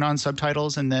 basically turn on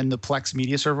subtitles, and then the Plex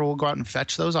Media Server will go out and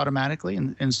fetch those automatically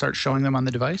and start showing them on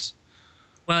the device?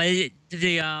 Well,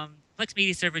 the Plex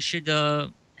Media Server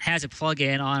has a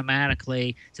plugin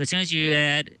automatically. So as soon as you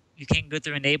can go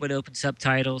through and enable to open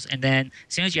subtitles, and then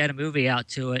as soon as you add a movie out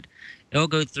to it, it'll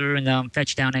go through and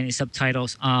fetch down any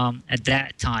subtitles at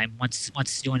that time once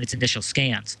it's doing its initial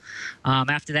scans.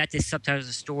 After that, the subtitles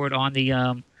are stored on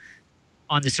the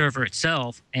server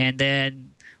itself, and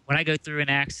then when I go through and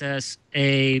access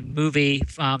a movie,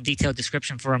 detailed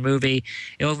description for a movie,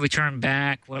 it will return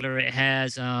back whether it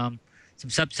has some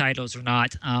subtitles or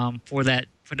not for that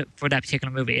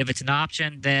particular movie. If it's an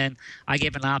option, then I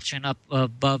give an option up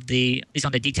above at least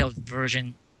on the detailed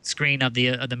version screen of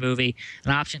the movie,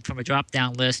 an option from a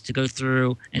drop-down list to go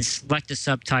through and select a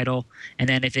subtitle, and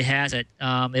then if it has it,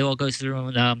 it will go through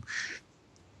and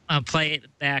play it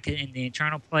back in the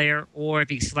internal player, or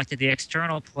if you selected the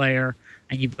external player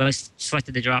and you both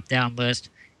selected the drop-down list,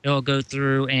 it will go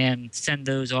through and send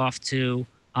those off to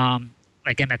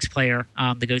like MX Player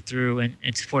to go through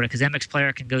and support it, because MX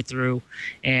Player can go through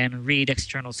and read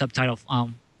external subtitle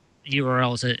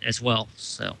URLs as well.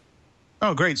 So.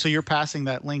 Oh, great. So you're passing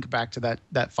that link back to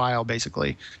that file,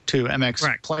 basically, to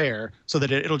MX Player, so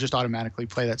that it'll just automatically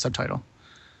play that subtitle.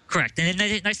 Correct. And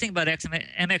the nice thing about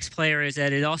MX Player is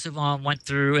that it also went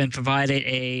through and provided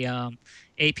a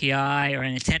API or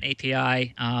an intent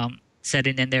API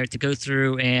setting in there to go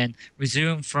through and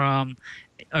resume from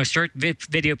or start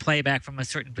video playback from a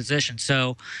certain position.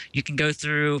 So you can go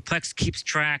through, Plex keeps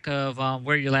track of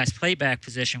where your last playback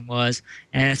position was,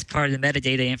 and as part of the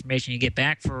metadata information you get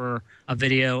back for a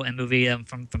video and movie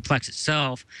from Plex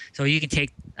itself. So you can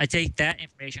take that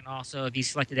information also if you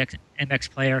selected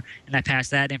MX Player, and I pass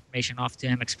that information off to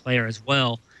MX Player as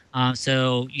well.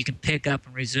 So you can pick up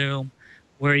and resume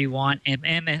where you want. And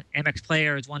MX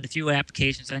Player is one of the few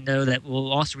applications I know that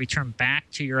will also return back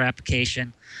to your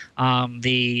application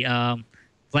the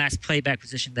last playback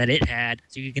position that it had,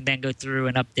 so you can then go through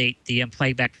and update the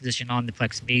playback position on the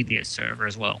Plex Media Server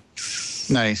as well.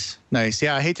 Nice.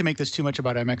 Yeah, I hate to make this too much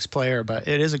about MX Player, but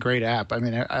it is a great app. I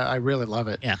mean, I really love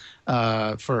it. Yeah.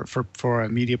 For a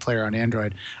media player on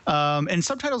Android, and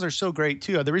subtitles are so great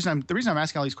too. The reason I'm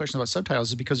asking all these questions about subtitles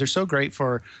is because they're so great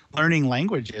for learning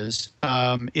languages.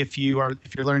 If you're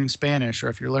learning Spanish, or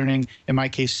if you're learning, in my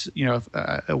case,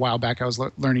 a while back I was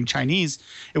learning Chinese.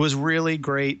 It was really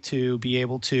great to be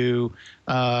able to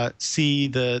see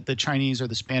the Chinese or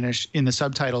the Spanish in the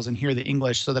subtitles and hear the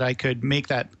English, so that I could make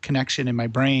that connection in my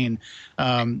brain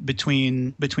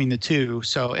between the two.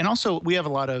 So, and also we have a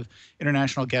lot of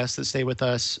international guests that stay with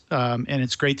us, and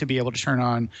it's great to be able to turn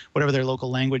on whatever their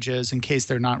local language is in case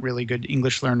they're not really good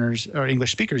English learners or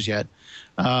English speakers yet.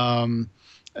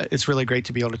 It's really great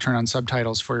to be able to turn on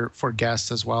subtitles for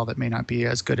guests as well that may not be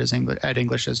as good as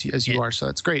English as you are. So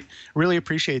that's great. Really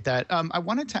appreciate that. I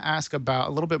wanted to ask about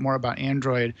a little bit more about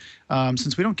Android,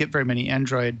 since we don't get very many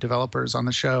Android developers on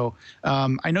the show.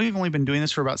 I know you've only been doing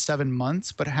this for about 7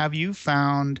 months, but have you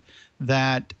found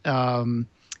that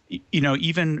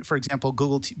even for example,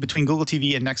 between Google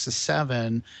TV and Nexus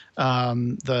 7,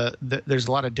 there's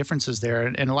a lot of differences there,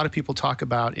 and a lot of people talk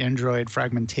about Android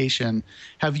fragmentation.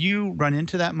 Have you run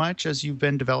into that much as you've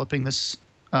been developing this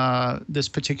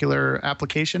particular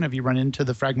application? Have you run into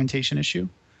the fragmentation issue?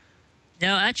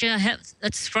 No, actually,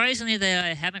 that's surprisingly that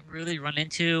I haven't really run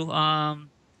into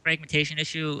fragmentation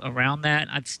issue around that.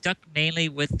 I've stuck mainly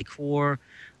with the core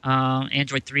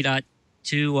Android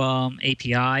 3.2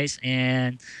 APIs,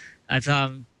 and I've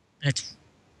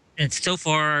it's so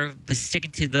far been sticking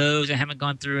to those. I haven't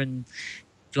gone through and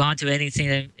gone to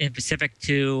anything in specific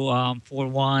to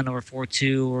 4.1 or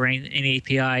 4.2 or any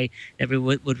API that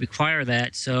would require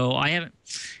that. So I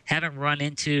haven't run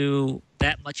into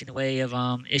that much in the way of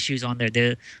issues on there.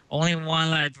 The only one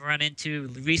I've run into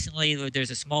recently,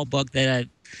 there's a small bug that I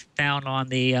found on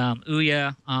the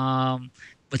Ouya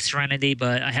with Serenity,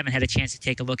 but I haven't had a chance to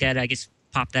take a look at it. I just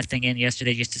popped that thing in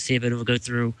yesterday just to see if it will go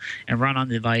through and run on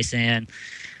the device. And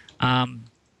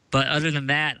but other than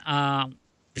that,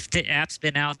 the app's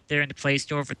been out there in the Play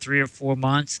Store for 3 or 4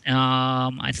 months.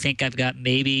 I think I've got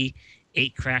maybe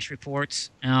 8 crash reports,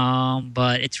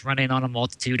 but it's running on a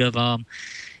multitude of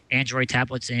Android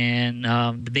tablets, and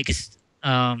the biggest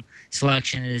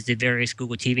selection is the various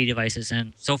Google TV devices.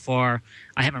 And so far,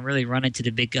 I haven't really run into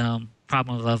the big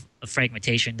problem of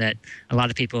fragmentation that a lot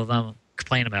of people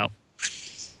complain about.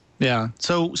 Yeah.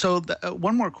 So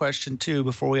one more question too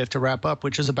before we have to wrap up,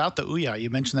 which is about the Ouya. You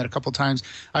mentioned that a couple times.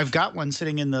 I've got one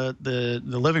sitting in the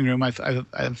living room. I've bought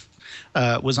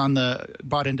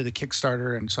into the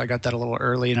Kickstarter, and so I got that a little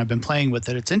early, and I've been playing with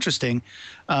it. It's interesting.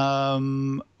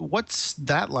 What's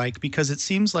that like? Because it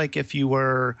seems like if you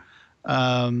were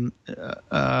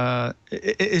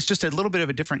it's just a little bit of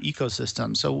a different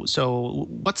ecosystem. So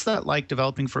what's that like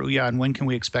developing for Ouya, and when can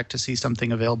we expect to see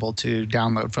something available to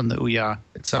download from the Ouya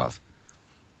itself?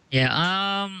 Yeah,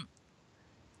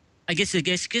 I guess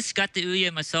just got the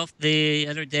Ouya myself the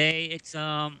other day. It's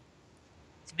to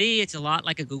me, it's a lot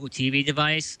like a Google TV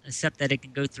device, except that it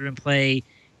can go through and play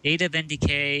native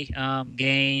NDK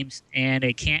games, and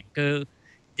it can't go.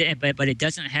 But it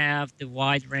doesn't have the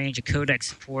wide range of codec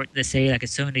support that, say, like a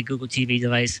Sony Google TV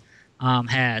device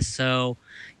has. So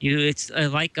it's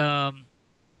like the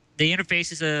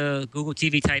interface is a Google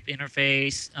TV type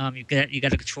interface. You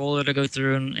got a controller to go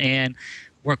through and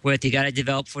work with. You got to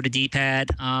develop for the D-pad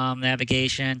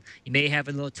navigation. You may have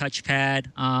a little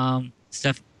touchpad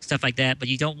stuff like that, but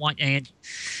you don't want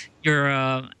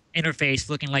your interface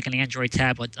looking like an Android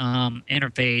tablet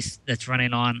interface that's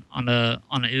running on the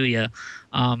Ouya.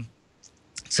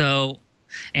 So,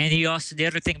 and the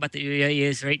other thing about the Ouya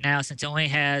is right now, since it only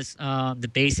has the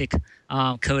basic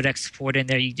codec support in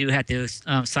there, you do have to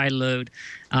sideload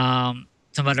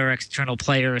some other external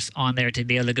players on there to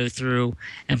be able to go through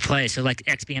and play. So like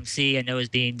XBMC, I know is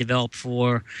being developed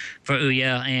for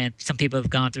Ouya, and some people have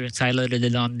gone through and sideloaded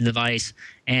it on the device.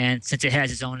 And since it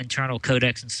has its own internal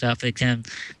codecs and stuff, it can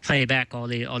play back all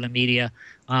the media.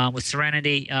 With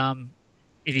Serenity,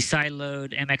 if you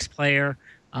sideload MX Player,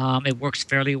 it works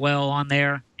fairly well on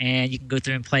there, and you can go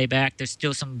through and play back. There's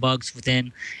still some bugs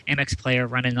within MX Player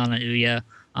running on the Ouya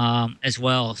as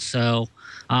well. So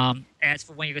as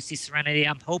for when you're going to see Serenity,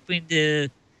 I'm hoping to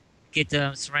get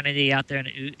the Serenity out there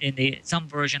in some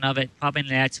version of it, probably in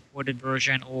an ad-supported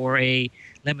version or a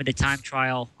limited time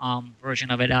trial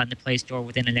version of it out in the Play Store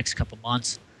within the next couple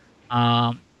months.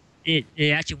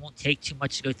 It actually won't take too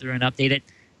much to go through and update it.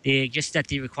 They just set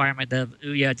the requirement of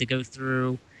Ouya to go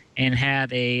through and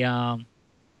have a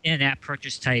in-app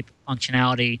purchase type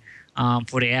functionality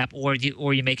for the app, or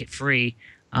you make it free.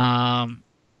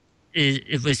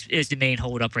 Is the main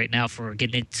holdup right now for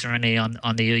getting Serenity on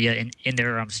the Ouya in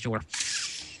their store.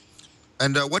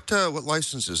 And what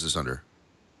license is this under?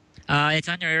 It's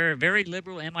under a very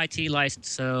liberal MIT license.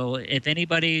 So if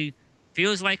anybody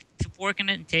feels like forking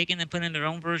it and taking and putting their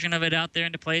own version of it out there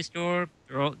in the Play Store,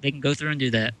 they can go through and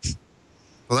do that.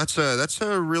 Well, that's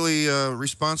a really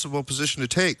responsible position to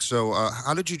take. So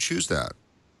how did you choose that?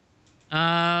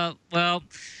 Well,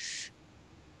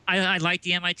 I like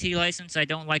the MIT license. I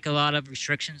don't like a lot of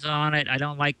restrictions on it. I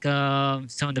don't like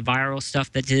some of the viral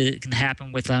stuff that can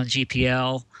happen with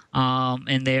GPL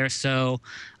in there. So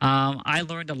I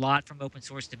learned a lot from open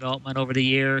source development over the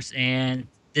years, and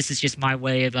this is just my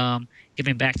way of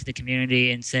giving back to the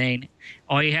community and saying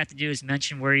all you have to do is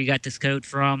mention where you got this code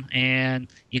from, and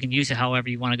you can use it however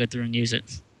you want to go through and use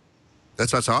it.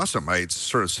 That's awesome. It's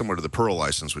sort of similar to the Perl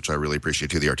license, which I really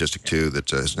appreciate too, the Artistic 2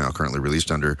 that is now currently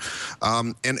released under.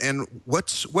 And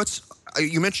what's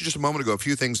You mentioned just a moment ago a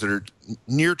few things that are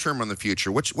near term on the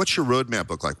future. What's your roadmap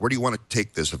look like? Where do you want to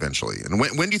take this eventually? And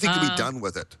when do you think you'll be done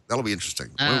with it? That'll be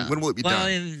interesting. When will it be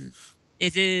done?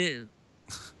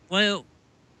 Well,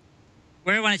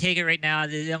 where I want to take it right now,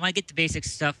 I want to get the basic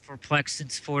stuff for Plex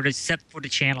and support, except for the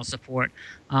channel support.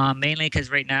 Mainly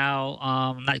because right now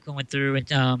I'm not going through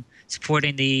and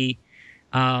supporting the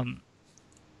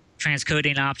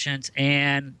transcoding options,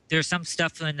 and there's some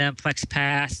stuff in the Plex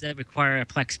Pass that require a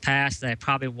Plex Pass that I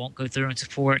probably won't go through and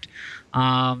support,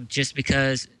 just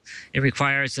because it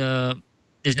requires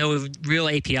there's no real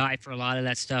API for a lot of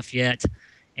that stuff yet.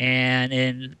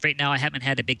 And right now I haven't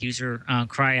had a big user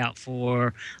cry out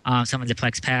for some of the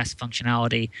Plex Pass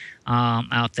functionality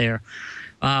out there.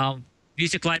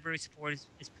 Music library support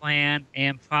is planned,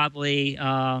 and probably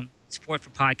support for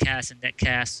podcasts and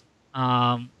netcasts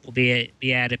will be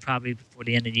added probably before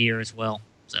the end of the year as well.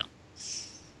 So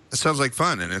it sounds like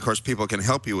fun, and of course people can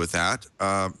help you with that.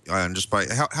 And just by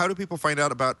how do people find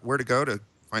out about where to go to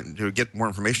get more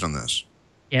information on this?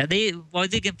 Yeah, they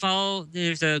can follow.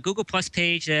 There's a Google Plus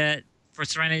page for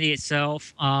Serenity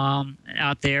itself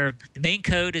out there. The main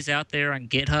code is out there on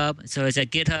GitHub, so it's at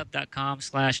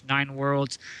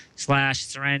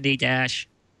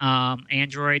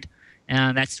github.com/9worlds/serenity-android.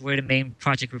 And that's where the main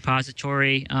project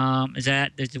repository is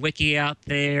at. There's a wiki out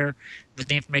there with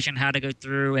the information on how to go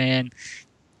through and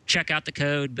check out the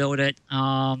code, build it.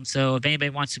 So if anybody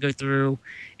wants to go through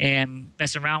and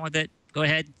mess around with it, go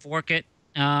ahead, fork it,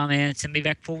 and send me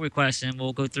back pull requests, and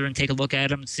we'll go through and take a look at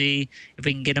them and see if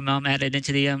we can get them added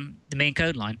into the main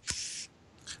code line.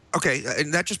 Okay,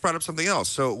 and that just brought up something else.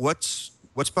 So what's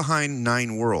behind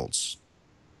 9 Worlds?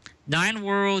 9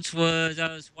 Worlds was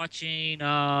I was watching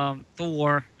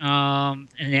Thor and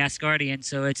the Asgardian,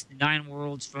 so it's 9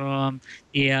 Worlds from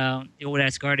the old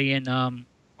Asgardian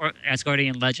or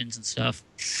Asgardian legends and stuff.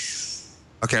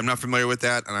 Okay, I'm not familiar with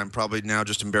that, and I'm probably now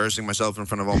just embarrassing myself in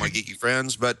front of all my geeky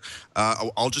friends, but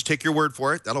I'll just take your word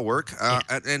for it. That'll work.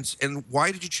 And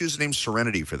why did you choose the name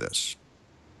Serenity for this?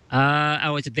 I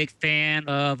was a big fan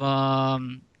of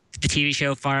the TV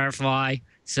show Firefly,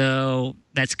 so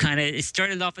that's kind of, it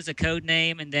started off as a code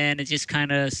name, and then it just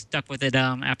kind of stuck with it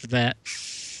after that.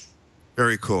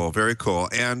 Very cool, very cool.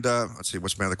 And let's see,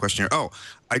 what's my other question here? Oh,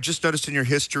 I just noticed in your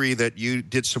history that you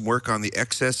did some work on the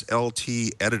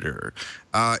XSLT editor.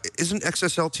 Isn't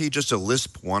XSLT just a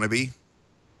Lisp wannabe?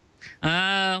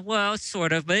 Well,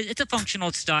 sort of, but it's a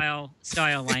functional style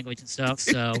language and stuff,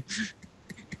 so.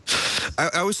 I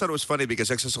always thought it was funny because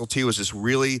XSLT was this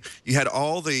really, you had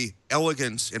all the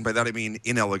elegance, and by that I mean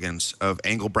inelegance, of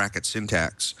angle bracket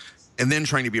syntax, and then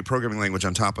trying to be a programming language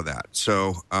on top of that.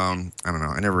 So, I don't know.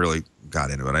 I never really got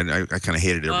into it. I kind of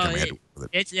hated it every time I had to work with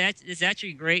it. It's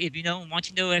actually great. If you know, once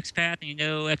you know XPath and you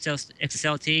know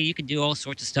XSLT, you can do all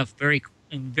sorts of stuff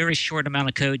in very short amount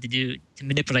of code to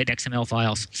manipulate XML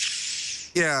files.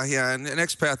 Yeah, and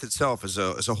XPath itself is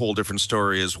a whole different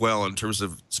story as well in terms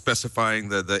of specifying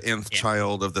the nth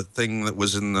child of the thing that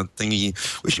was in the thingy.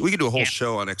 We could do a whole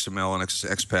show on XML and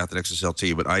XPath and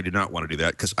XSLT, but I did not want to do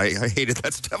that because I hated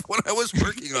that stuff when I was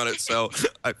working on it. So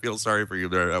I feel sorry for you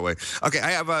there that way. Okay,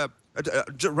 I have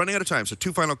running out of time, so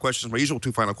 2 final questions. My usual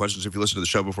 2 final questions. If you listen to the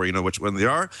show before, you know which one they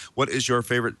are. What is your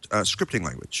favorite scripting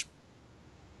language?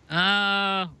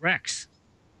 Rex.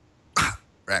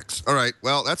 Rex. All right.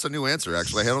 Well, that's a new answer,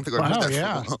 actually. I don't think I've heard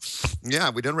that before. Yeah,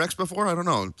 we done Rex before? I don't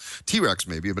know. T-Rex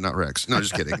maybe, but not Rex. No,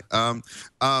 just kidding. And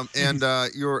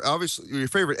your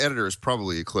favorite editor is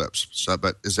probably Eclipse. So,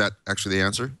 but is that actually the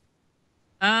answer?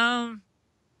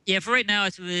 Yeah, for right now,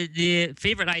 it's the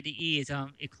favorite IDE is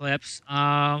Eclipse.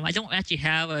 I don't actually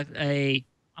have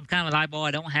I'm kind of an eyeball.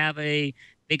 I don't have a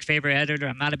big favorite editor.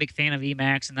 I'm not a big fan of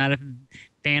Emacs. I'm not a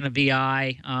fan of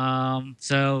VI.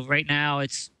 So right now,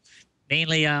 it's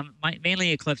mainly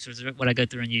Eclipse is what I go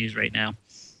through and use right now.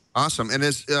 Awesome. And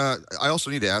I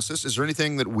also need to ask this, is there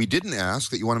anything that we didn't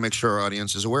ask that you want to make sure our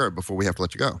audience is aware of before we have to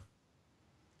let you go?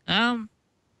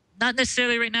 Not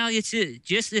necessarily right now. It's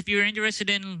just if you're interested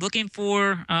in looking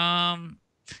for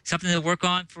something to work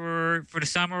on for the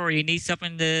summer, or you need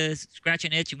something to scratch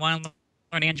an itch, you want to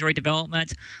learn Android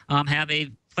development, have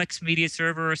a Plex Media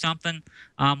Server or something,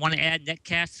 want to add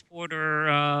netcast support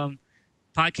or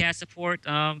podcast support,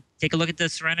 take a look at the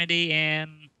Serenity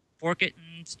and fork it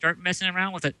and start messing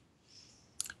around with it.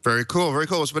 Very cool, very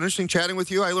cool. It's been interesting chatting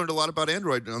with you. I learned a lot about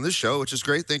Android on this show, which is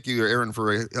great. Thank you, Aaron,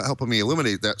 for helping me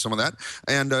illuminate some of that.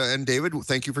 And David,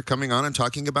 thank you for coming on and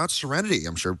talking about Serenity.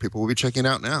 I'm sure people will be checking it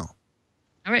out now.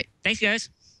 All right. Thanks, guys.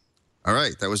 All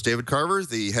right. That was David Carver,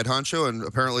 the head honcho and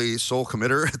apparently sole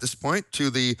committer at this point to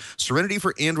the Serenity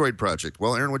for Android project.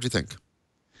 Well, Aaron, what'd you think?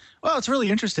 Well, it's really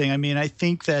interesting. I mean, I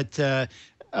think that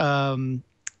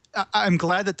I'm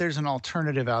glad that there's an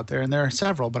alternative out there, and there are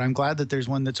several, but I'm glad that there's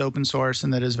one that's open source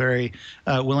and that is very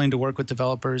willing to work with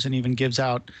developers and even gives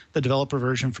out the developer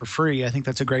version for free. I think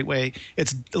that's a great way.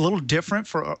 It's a little different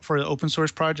for the open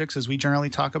source projects as we generally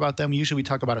talk about them. Usually we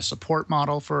talk about a support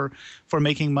model for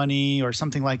making money or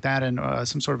something like that, and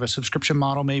some sort of a subscription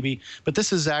model maybe. But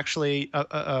this is actually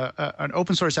an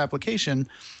open source application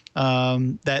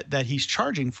that he's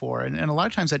charging for, and a lot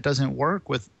of times that doesn't work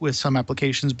with some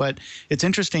applications. But it's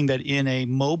interesting that in a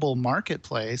mobile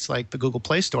marketplace like the Google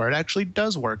Play Store, it actually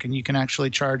does work, and you can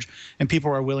actually charge, and people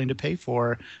are willing to pay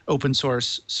for open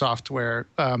source software,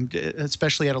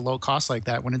 especially at a low cost like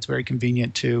that, when it's very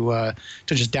convenient to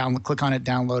just click on it,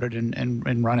 download it,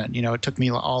 and run it. It took me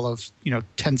all of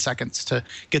 10 seconds to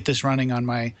get this running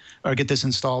get this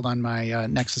installed on my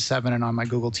Nexus 7 and on my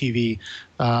Google TV.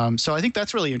 So I think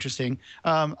that's really interesting.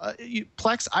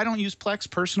 Plex, I don't use Plex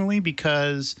personally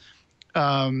because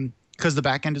the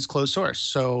backend is closed source.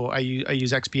 So I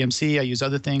use XBMC, I use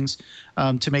other things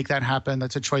to make that happen.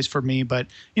 That's a choice for me. But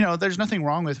there's nothing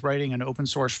wrong with writing an open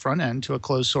source front end to a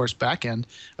closed source backend,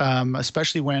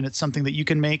 especially when it's something that you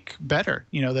can make better.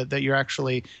 That you're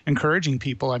actually encouraging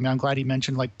people. I mean, I'm glad he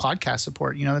mentioned like podcast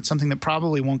support. That's something that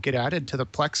probably won't get added to the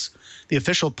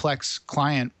official Plex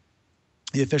client,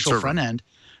 the official front end.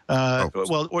 Or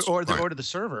to the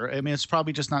server. I mean, it's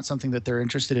probably just not something that they're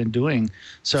interested in doing.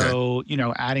 So,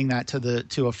 adding that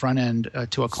to a front end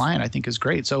to a client, I think is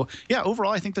great. So, yeah,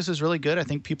 overall, I think this is really good. I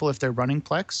think people, if they're running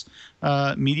Plex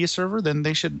Media Server, then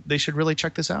they should really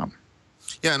check this out.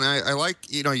 Yeah, and I like,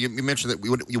 you mentioned that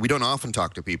we don't often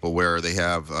talk to people where they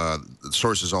have the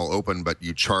sources all open, but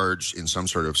you charge in some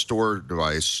sort of store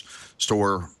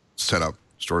setup.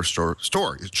 Store.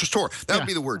 That would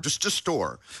be the word. Just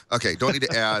store. Okay, don't need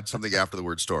to add something after the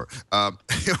word store.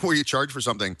 Where you charge for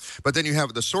something, but then you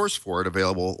have the source for it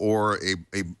available, or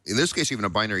in this case, even a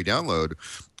binary download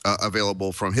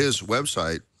available from his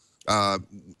website.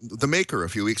 The Maker a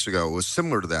few weeks ago was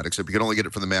similar to that, except you can only get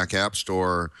it from the Mac App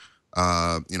Store.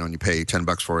 And you pay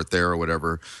 $10 for it there or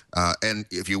whatever. And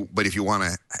if you want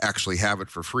to actually have it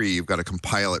for free, you've got to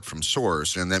compile it from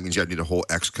source, and that means you need a whole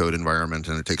Xcode environment,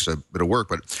 and it takes a bit of work.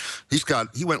 But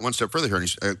he went one step further here,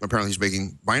 and apparently he's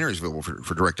making binaries available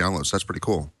for direct downloads. That's pretty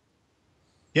cool.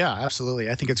 Yeah, absolutely.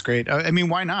 I think it's great. I mean,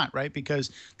 why not, right? Because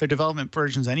they're development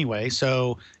versions anyway.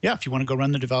 So yeah, if you want to go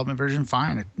run the development version,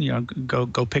 fine.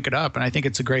 Go pick it up. And I think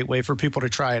it's a great way for people to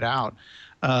try it out.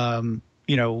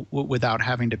 Without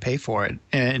having to pay for it,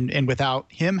 and without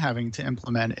him having to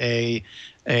implement a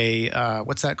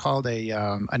what's that called,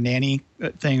 a nanny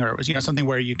thing, or something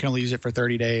where you can only use it for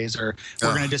 30 days, or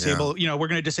we're going to disable we're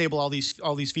going to disable all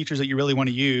these features that you really want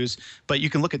to use, but you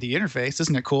can look at the interface.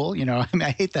 Isn't it cool? I mean,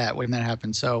 I hate that when that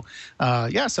happens. So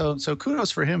so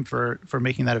kudos for him for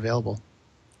making that available.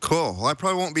 Cool. Well, I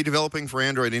probably won't be developing for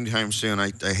Android anytime soon.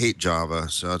 I hate Java,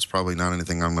 so it's probably not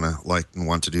anything I'm going to like and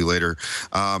want to do later.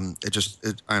 I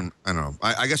don't know.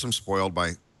 I guess I'm spoiled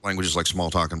by languages like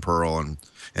Smalltalk and Perl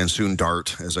and soon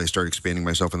Dart as I start expanding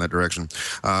myself in that direction.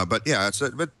 But yeah,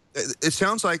 but it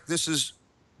sounds like this is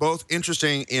both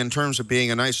interesting in terms of being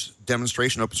a nice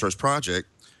demonstration open source project,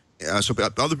 so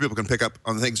other people can pick up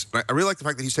on things. I really like the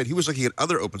fact that he said he was looking at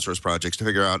other open source projects to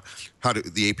figure out how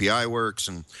the API works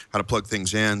and how to plug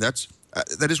things in. That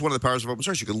is one of the powers of open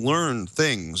source. You can learn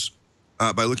things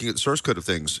by looking at the source code of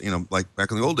things. Like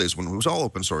back in the old days when it was all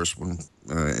open source,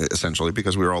 essentially,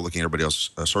 because we were all looking at everybody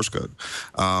else's source code.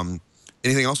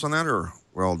 Anything else on that, or?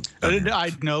 I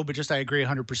know, but I agree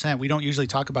 100%. We don't usually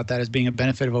talk about that as being a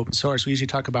benefit of open source. We usually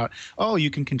talk about,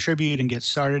 you can contribute and get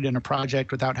started in a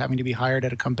project without having to be hired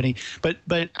at a company. But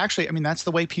actually, I mean, that's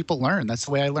the way people learn. That's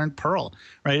the way I learned Perl,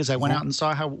 right? As I went out and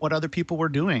saw what other people were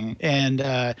doing, and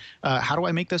how do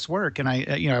I make this work? And I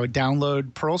would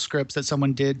download Perl scripts that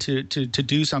someone did to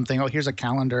do something. Oh, here's a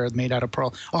calendar made out of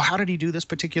Perl. Oh, how did he do this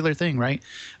particular thing, right?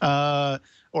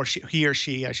 Or he or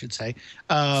she, I should say.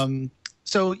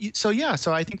 So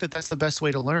I think that's the best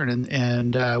way to learn,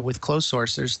 and with closed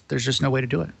source, there's just no way to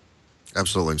do it.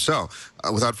 Absolutely. So,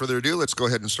 without further ado, let's go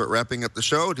ahead and start wrapping up the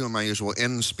show, doing my usual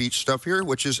end speech stuff here,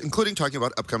 which is including talking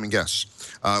about upcoming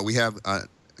guests. We have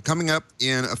coming up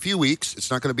in a few weeks.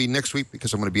 It's not going to be next week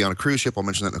because I'm going to be on a cruise ship. I'll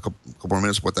mention that in a couple more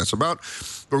minutes what that's about.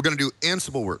 But we're going to do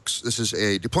Ansible Works. This is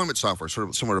a deployment software, sort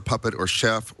of similar to Puppet or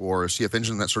Chef or CF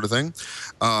Engine, that sort of thing.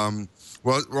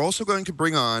 Well, we're also going to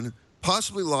bring on,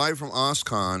 possibly live from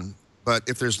OSCON, But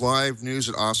if there's live news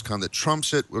at OSCON that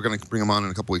trumps it, we're going to bring them on in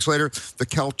a couple weeks later. The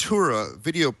Kaltura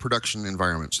video production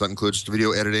environment. So that includes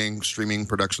video editing, streaming,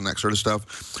 production, that sort of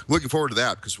stuff. I'm looking forward to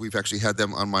that because we've actually had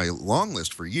them on my long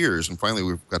list for years, and finally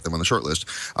we've got them on the short list.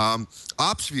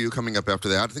 OpsView coming up after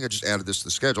that. I think I just added this to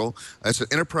the schedule. It's an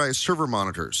enterprise server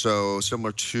monitor. So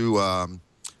similar to,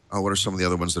 what are some of the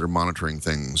other ones that are monitoring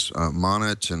things?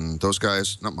 Monet and those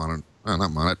guys. Not Monet,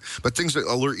 but things that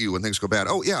alert you when things go bad.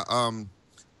 Oh, yeah.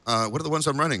 What are the ones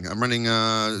I'm running? I'm running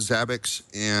Zabbix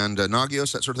and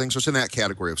Nagios, that sort of thing. So it's in that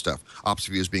category of stuff.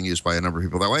 OpsView is being used by a number of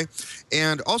people that way.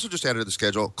 And also just added to the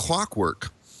schedule, Clockwork.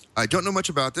 I don't know much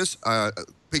about this.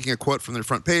 Picking a quote from their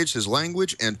front page, says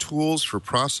language and tools for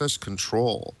process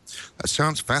control. That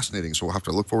sounds fascinating, so we'll have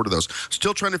to look forward to those.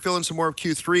 Still trying to fill in some more of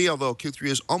Q3, although Q3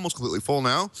 is almost completely full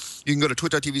now. You can go to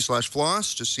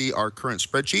twit.tv/floss to see our current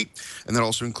spreadsheet, and that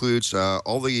also includes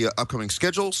all the upcoming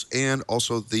schedules and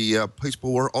also the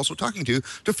people we're also talking to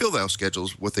fill those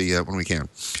schedules with the when we can.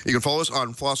 You can follow us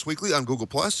on Floss Weekly on Google+.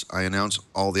 I announce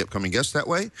all the upcoming guests that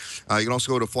way. You can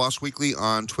also go to Floss Weekly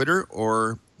on Twitter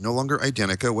or no longer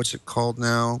Identica. What's it called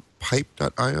now?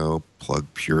 Pipe.io?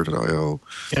 Plugpure.io?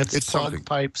 Yeah, it's Plug something.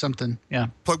 Pipe something. Yeah.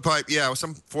 Plug Pipe. Yeah,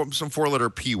 some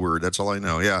four-letter P word. That's all I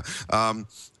know. Yeah.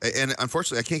 And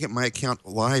unfortunately, I can't get my account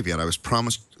live yet. I was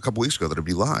promised a couple weeks ago that it'd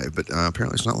be live, but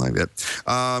apparently it's not live yet.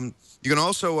 You can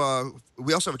also,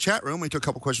 we also have a chat room. We took a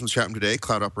couple questions in the chat room today.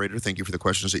 Cloud Operator, thank you for the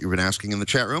questions that you've been asking in the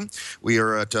chat room. We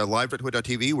are at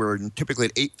live.twit.tv. We're typically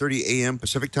at 8:30 a.m.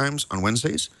 Pacific times on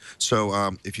Wednesdays.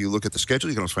 So if you look at the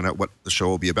schedule, you can also find out what the show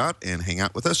will be about and hang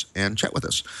out with us and chat with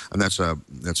us. And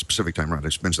that's Pacific time, right? I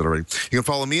mentioned that already. You can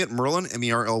follow me at Merlin,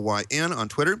 M-E-R-L-Y-N on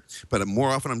Twitter. But more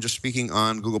often, I'm just speaking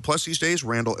on Google Plus these days.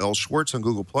 Randall L. Schwartz on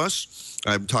Google Plus.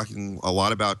 I'm talking a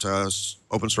lot about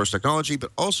open source technology,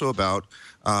 but also about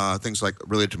things like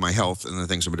related to my health and the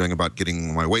things I've been doing about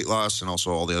getting my weight loss, and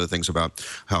also all the other things about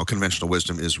how conventional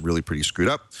wisdom is really pretty screwed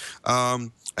up.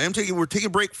 We're taking a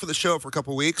break for the show for a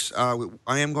couple of weeks.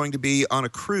 I am going to be on a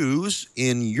cruise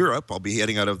in Europe. I'll be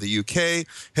heading out of the UK,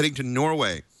 heading to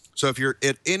Norway. So if you're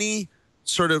at any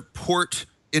sort of port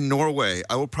in Norway,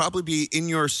 I will probably be in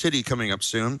your city coming up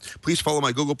soon. Please follow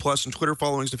my Google Plus and Twitter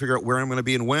followings to figure out where I'm going to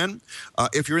be and when.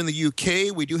 If you're in the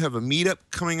UK, we do have a meetup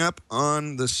coming up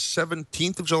on the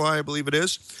 17th of July, I believe it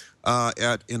is,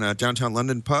 in a downtown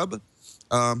London pub.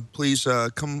 Please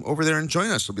come over there and join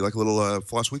us. It'll be like a little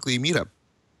Floss Weekly meetup.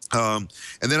 And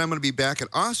then I'm going to be back at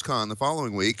OSCON the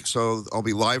following week. So I'll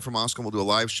be live from OSCON. We'll do a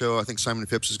live show. I think Simon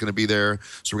Phipps is going to be there.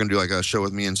 So we're going to do like a show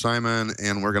with me and Simon,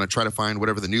 and we're going to try to find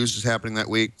whatever the news is happening that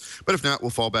week. But if not, we'll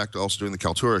fall back to also doing the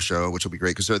Kaltura show, which will be great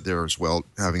because they're there as well,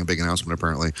 having a big announcement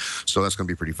apparently. So that's going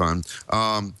to be pretty fun.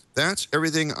 That's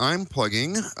everything I'm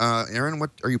plugging. Aaron,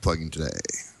 what are you plugging today?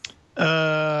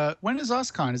 When is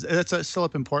OSCON? That's still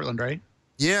up in Portland, right?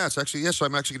 Yeah, it's actually, so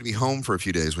I'm actually going to be home for a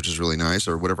few days, which is really nice,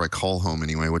 or whatever I call home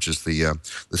anyway, which is the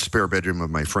spare bedroom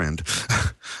of my friend.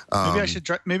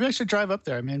 Maybe I should drive up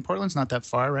there. I mean, Portland's not that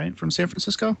far, right, from San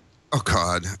Francisco? Oh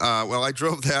God! Well, I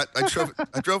drove that. I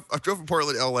drove from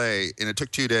Portland to LA, and it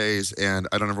took 2 days, and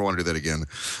I don't ever want to do that again.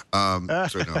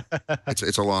 So no,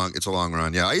 it's a long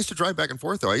run. Yeah, I used to drive back and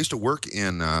forth though. I used to work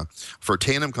for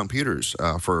Tandem Computers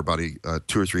for about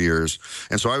 2 or 3 years,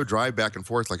 and so I would drive back and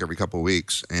forth like every couple of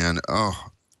weeks, and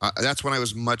that's when I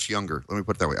was much younger. Let me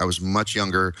put it that way. I was much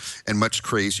younger and much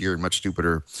crazier and much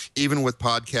stupider. Even with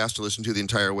podcasts to listen to the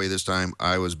entire way this time,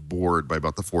 I was bored by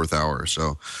about the 4th hour.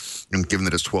 So, and given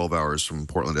that it's 12 hours from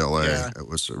Portland to LA, it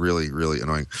was really, really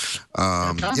annoying.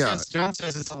 John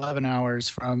says it's 11 hours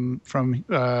from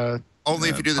only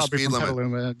if you do the speed limit.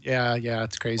 Petaluma. Yeah,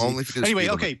 it's crazy. Only if you do the anyway,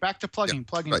 speed okay, limit. back to plugging.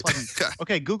 Right.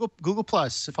 Okay, Google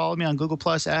Plus. Follow me on Google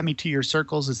Plus. Add me to your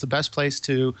circles. It's the best place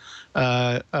to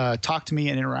talk to me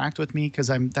and interact with me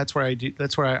because that's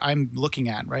where I'm looking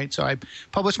at, right? So I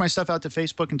publish my stuff out to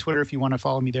Facebook and Twitter. If you want to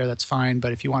follow me there, that's fine.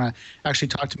 But if you want to actually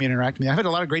talk to me and interact with me, I've had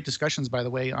a lot of great discussions, by the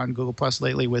way, on Google Plus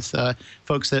lately with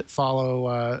folks that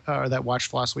follow or that watch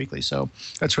Floss Weekly. So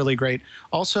that's really great.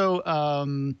 Also.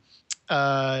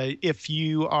 If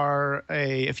you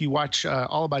watch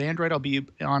All About Android, I'll be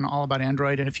on All About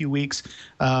Android in a few weeks,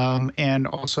 and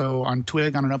also on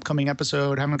Twig on an upcoming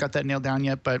episode. Haven't got that nailed down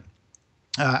yet, but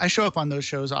I show up on those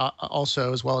shows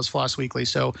also, as well as Floss Weekly.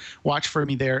 So watch for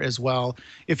me there as well.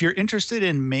 If you're interested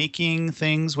in making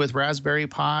things with Raspberry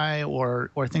Pi or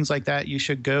things like that, you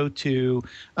should go to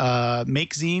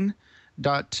MakeZine.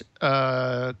 and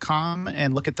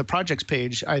look at the projects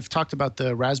page. I've talked about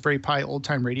the Raspberry Pi old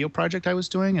time radio project I was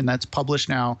doing, and that's published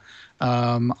now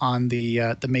on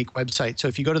the Make website. So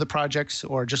if you go to the projects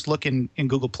or just look in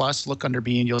Google Plus, look under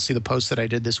me, and you'll see the post that I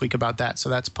did this week about that. So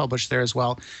that's published there as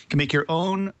well. You can make your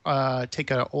own,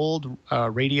 take an old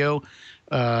radio,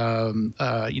 from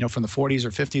the 40s or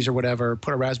 50s or whatever,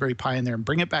 put a Raspberry Pi in there and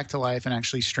bring it back to life and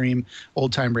actually stream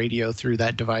old time radio through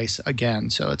that device again.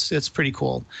 So it's pretty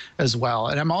cool as well.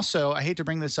 And I'm also, I hate to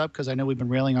bring this up because I know we've been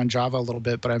railing on Java a little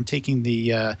bit, but I'm taking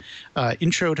the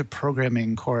Intro to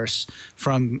Programming course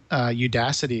from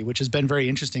Udacity, which has been very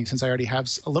interesting since I already have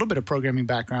a little bit of programming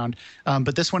background.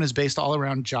 But this one is based all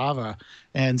around Java.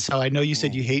 And so I know you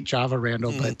said you hate Java,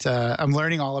 Randall, but I'm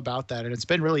learning all about that. And it's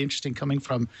been really interesting coming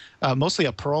from mostly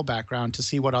a Perl background to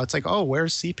see what it's like. Oh,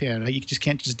 where's CPAN? You just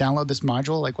can't just download this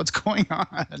module. Like, what's going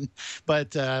on?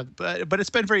 But it's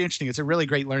been very interesting. It's a really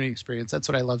great learning experience. That's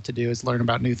what I love to do, is learn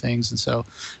about new things. And so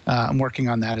I'm working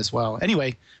on that as well.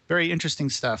 Anyway, very interesting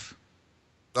stuff.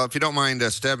 If you don't mind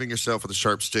stabbing yourself with a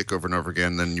sharp stick over and over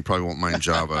again, then you probably won't mind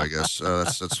Java, I guess.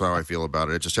 That's how I feel about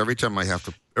it. Just every time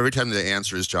every time the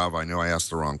answer is Java, I know I asked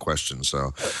the wrong question.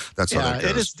 So that's how that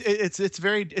goes. It's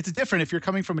different. If you're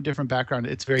coming from a different background,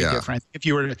 it's very different. If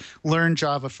you were to learn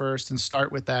Java first and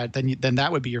start with that, then that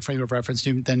would be your frame of reference.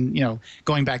 Then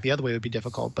going back the other way would be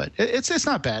difficult. But it's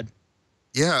not bad.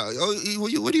 Yeah. Oh,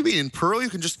 what do you mean? In Perl, you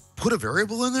can just put a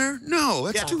variable in there? No,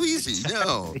 that's too easy.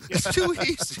 No, it's too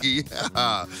easy.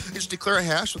 Yeah. You just declare a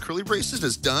hash with curly braces and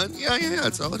it's done. Yeah.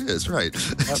 That's all it is. Right.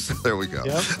 Yep. So there we go.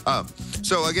 Yep.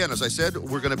 So again, as I said,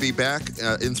 we're going to be back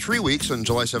in 3 weeks on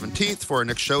July 17th for our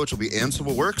next show, which will be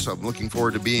Ansible Works. I'm looking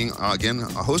forward to being, again,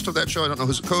 a host of that show. I don't know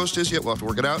who the co-host is yet. We'll have to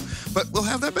work it out. But we'll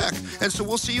have that back. And so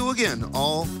we'll see you again.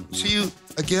 All of you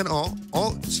again.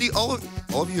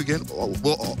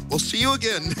 We'll see you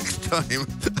again next time.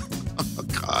 Oh,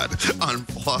 God, on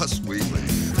FLOSS Weekly.